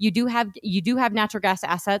 and you do have natural gas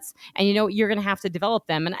assets, and you're going to have to develop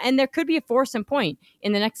them. And there could be a force and point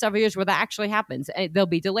in the next several years where that actually happens. They'll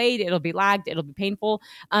be delayed. It'll be lagged. It'll be painful.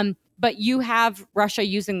 But you have Russia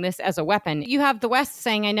using this as a weapon. You have the West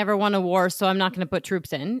saying, I never won a war, so I'm not going to put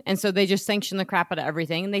troops in. And so they just sanction the crap out of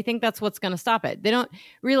everything. And they think that's what's going to stop it. They don't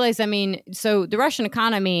realize, so the Russian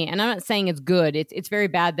economy, and I'm not saying it's good. It's very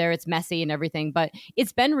bad there. It's messy and everything, but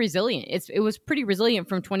it's been resilient. It was pretty resilient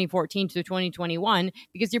from 2014 to 2021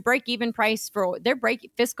 because your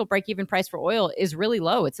fiscal break-even price for oil is really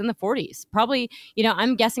low. It's in the 40s. Probably,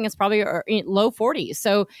 I'm guessing it's probably low 40s.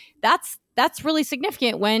 So that's really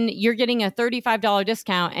significant when you're getting a $35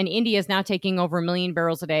 discount and India is now taking over 1 million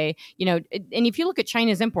barrels a day. And if you look at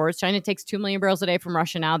China's imports, China takes 2 million barrels a day from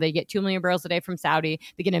Russia now. They get 2 million barrels a day from Saudi.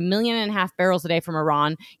 They get 1.5 million barrels a day from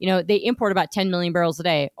Iran. They import about 10 million barrels a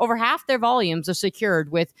day. Over half their volumes are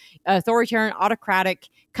secured with authoritarian, autocratic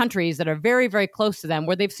countries that are very, very close to them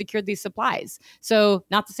where they've secured these supplies. So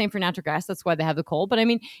not the same for natural gas. That's why they have the coal. But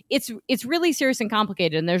it's really serious and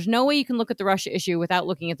complicated. And there's no way you can look at the Russia issue without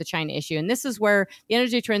looking at the China issue. And this is where the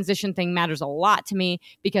energy transition thing matters a lot to me,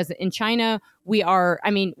 because in China, we are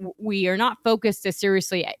not focused as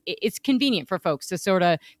seriously. It's convenient for folks to sort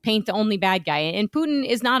of paint the only bad guy. And Putin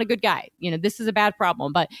is not a good guy. This is a bad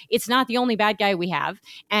problem, but it's not the only bad guy we have.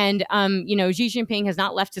 And, Xi Jinping has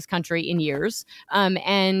not left his country in years.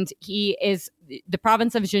 And the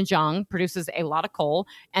province of Xinjiang produces a lot of coal,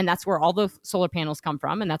 and that's where all the solar panels come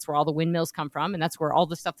from, and that's where all the windmills come from, and that's where all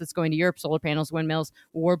the stuff that's going to Europe, solar panels, windmills,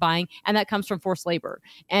 we're buying, and that comes from forced labor.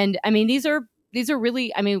 And these are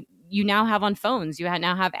really, you now have on phones, you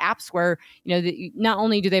now have apps where, not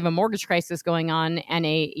only do they have a mortgage crisis going on and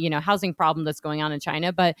a, housing problem that's going on in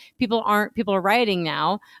China, but people are rioting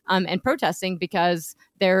now and protesting because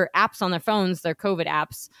their apps on their phones, their COVID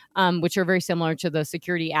apps, which are very similar to the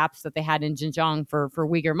security apps that they had in Xinjiang for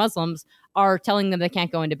Uyghur Muslims, are telling them they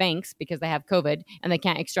can't go into banks because they have COVID and they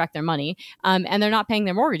can't extract their money. And they're not paying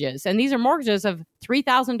their mortgages. And these are mortgages of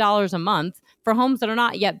 $3,000 a month for homes that are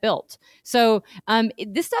not yet built. So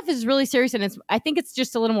this stuff is really serious. And I think it's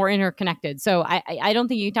just a little more interconnected. So I don't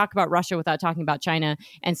think you can talk about Russia without talking about China.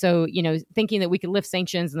 And so, thinking that we could lift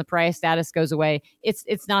sanctions and the pariah status goes away,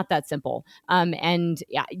 it's not that simple. And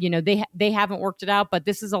they haven't worked it out, but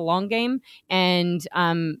this is a long game. And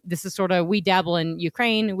this is sort of, we dabble in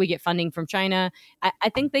Ukraine, we get funding from China. I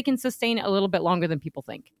think they can sustain a little bit longer than people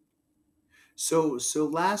think. So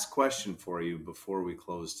last question for you before we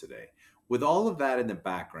close today. With all of that in the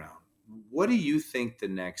background, what do you think the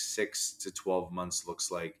next 6 to 12 months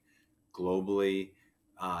looks like globally?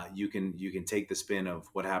 You can take the spin of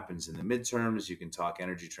what happens in the midterms. You can talk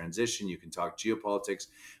energy transition. You can talk geopolitics.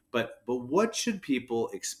 But what should people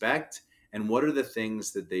expect? And what are the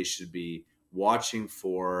things that they should be watching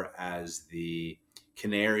for as the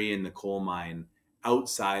canary in the coal mine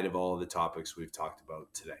outside of all of the topics we've talked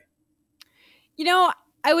about today?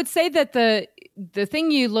 I would say that the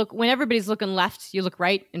thing when everybody's looking left, you look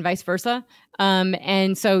right, and vice versa.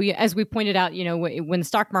 And so, as we pointed out, when the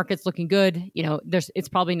stock market's looking good, it's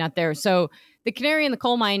probably not there. So the canary in the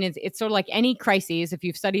coal mine it's sort of like any crises. If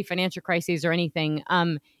you've studied financial crises or anything,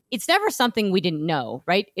 it's never something we didn't know,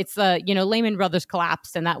 right? It's the, Lehman Brothers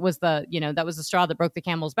collapsed, and that was the straw that broke the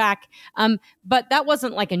camel's back. But that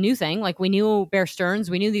wasn't like a new thing. Like, we knew Bear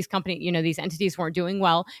Stearns, we knew these companies, these entities weren't doing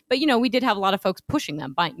well, but, we did have a lot of folks pushing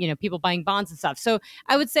them, people buying bonds and stuff. So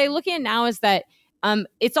I would say looking at now is that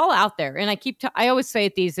it's all out there. And I always say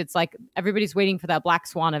at these, it's like everybody's waiting for that black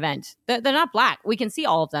swan event. They're not black. We can see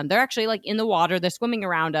all of them. They're actually like in the water. They're swimming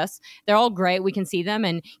around us. They're all gray. We can see them.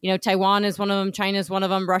 And, Taiwan is one of them. China is one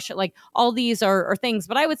of them. Russia, like all these are things.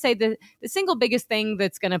 But I would say the single biggest thing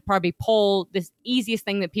that's going to probably pull this easiest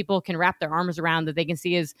thing that people can wrap their arms around that they can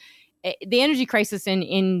see is the energy crisis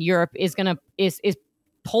in Europe is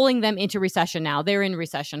pulling them into recession now. They're in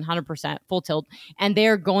recession, 100%, full tilt, and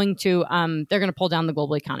they're going to pull down the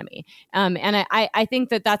global economy. And I think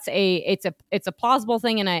that's it's a plausible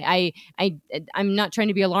thing, and I'm not trying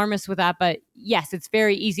to be alarmist with that, but yes, it's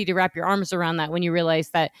very easy to wrap your arms around that when you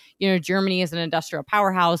realize that Germany is an industrial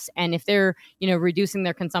powerhouse, and if they're reducing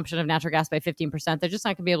their consumption of natural gas by 15%, they're just not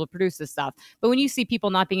going to be able to produce this stuff. But when you see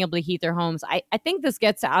people not being able to heat their homes, I think this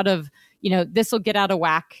gets out of this will get out of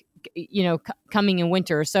whack coming in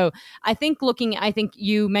winter. So I think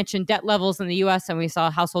you mentioned debt levels in the U.S. and we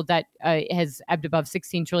saw household debt has ebbed above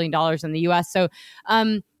 $16 trillion in the U.S. So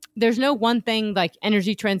there's no one thing like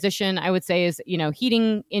energy transition, I would say, is,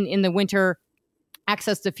 heating in the winter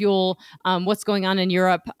access to fuel, what's going on in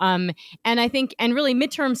Europe. And I think, and really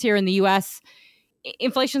midterms here in the US,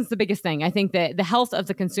 inflation's the biggest thing. I think that the health of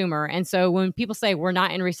the consumer. And so when people say we're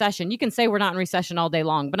not in recession, you can say we're not in recession all day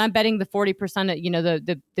long, but I'm betting the 40% of,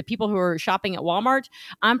 the people who are shopping at Walmart,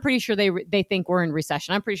 I'm pretty sure they think we're in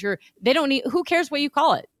recession. I'm pretty sure they don't need, who cares what you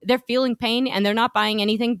call it? They're feeling pain and they're not buying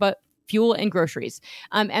anything but fuel and groceries.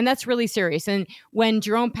 And that's really serious. And when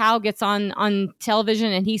Jerome Powell gets on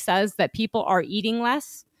television and he says that people are eating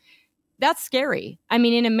less, that's scary. I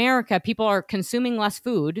mean, in America, people are consuming less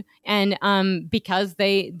food, and because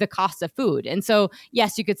the cost of food. And so,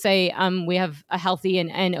 yes, you could say we have a healthy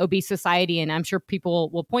and obese society, and I'm sure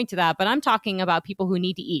people will point to that. But I'm talking about people who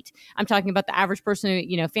need to eat. I'm talking about the average person,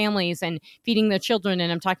 families and feeding their children,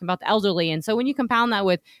 and I'm talking about the elderly. And so, when you compound that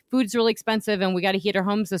with food's really expensive, and we got to heat our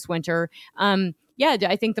homes this winter.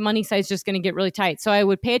 I think the money side is just going to get really tight. So I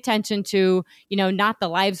would pay attention to, not the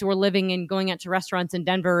lives we're living and going out to restaurants in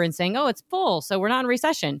Denver and saying, oh, it's full, so we're not in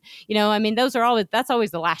recession. That's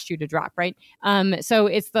always the last shoe to drop, right? So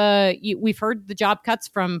it's we've heard the job cuts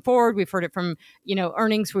from Ford. We've heard it from,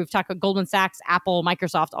 earnings. We've talked about Goldman Sachs, Apple,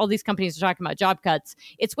 Microsoft, all these companies are talking about job cuts.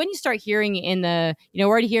 It's when you start hearing we're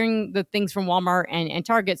already hearing the things from Walmart and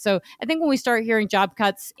Target. So I think when we start hearing job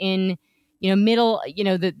cuts in, middle,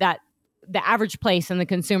 the average place and the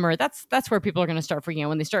consumer, that's where people are going to start freaking out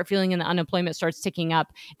when they start feeling and the unemployment starts ticking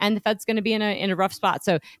up and the Fed's going to be in a rough spot.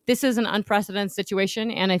 So this is an unprecedented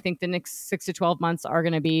situation. And I think the next 6 to 12 months are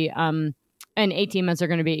going to be, and 18 months are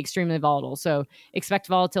going to be extremely volatile. So expect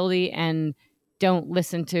volatility and don't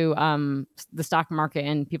listen to the stock market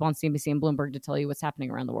and people on CNBC and Bloomberg to tell you what's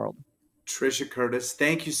happening around the world. Trisha Curtis,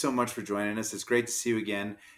 thank you so much for joining us. It's great to see you again.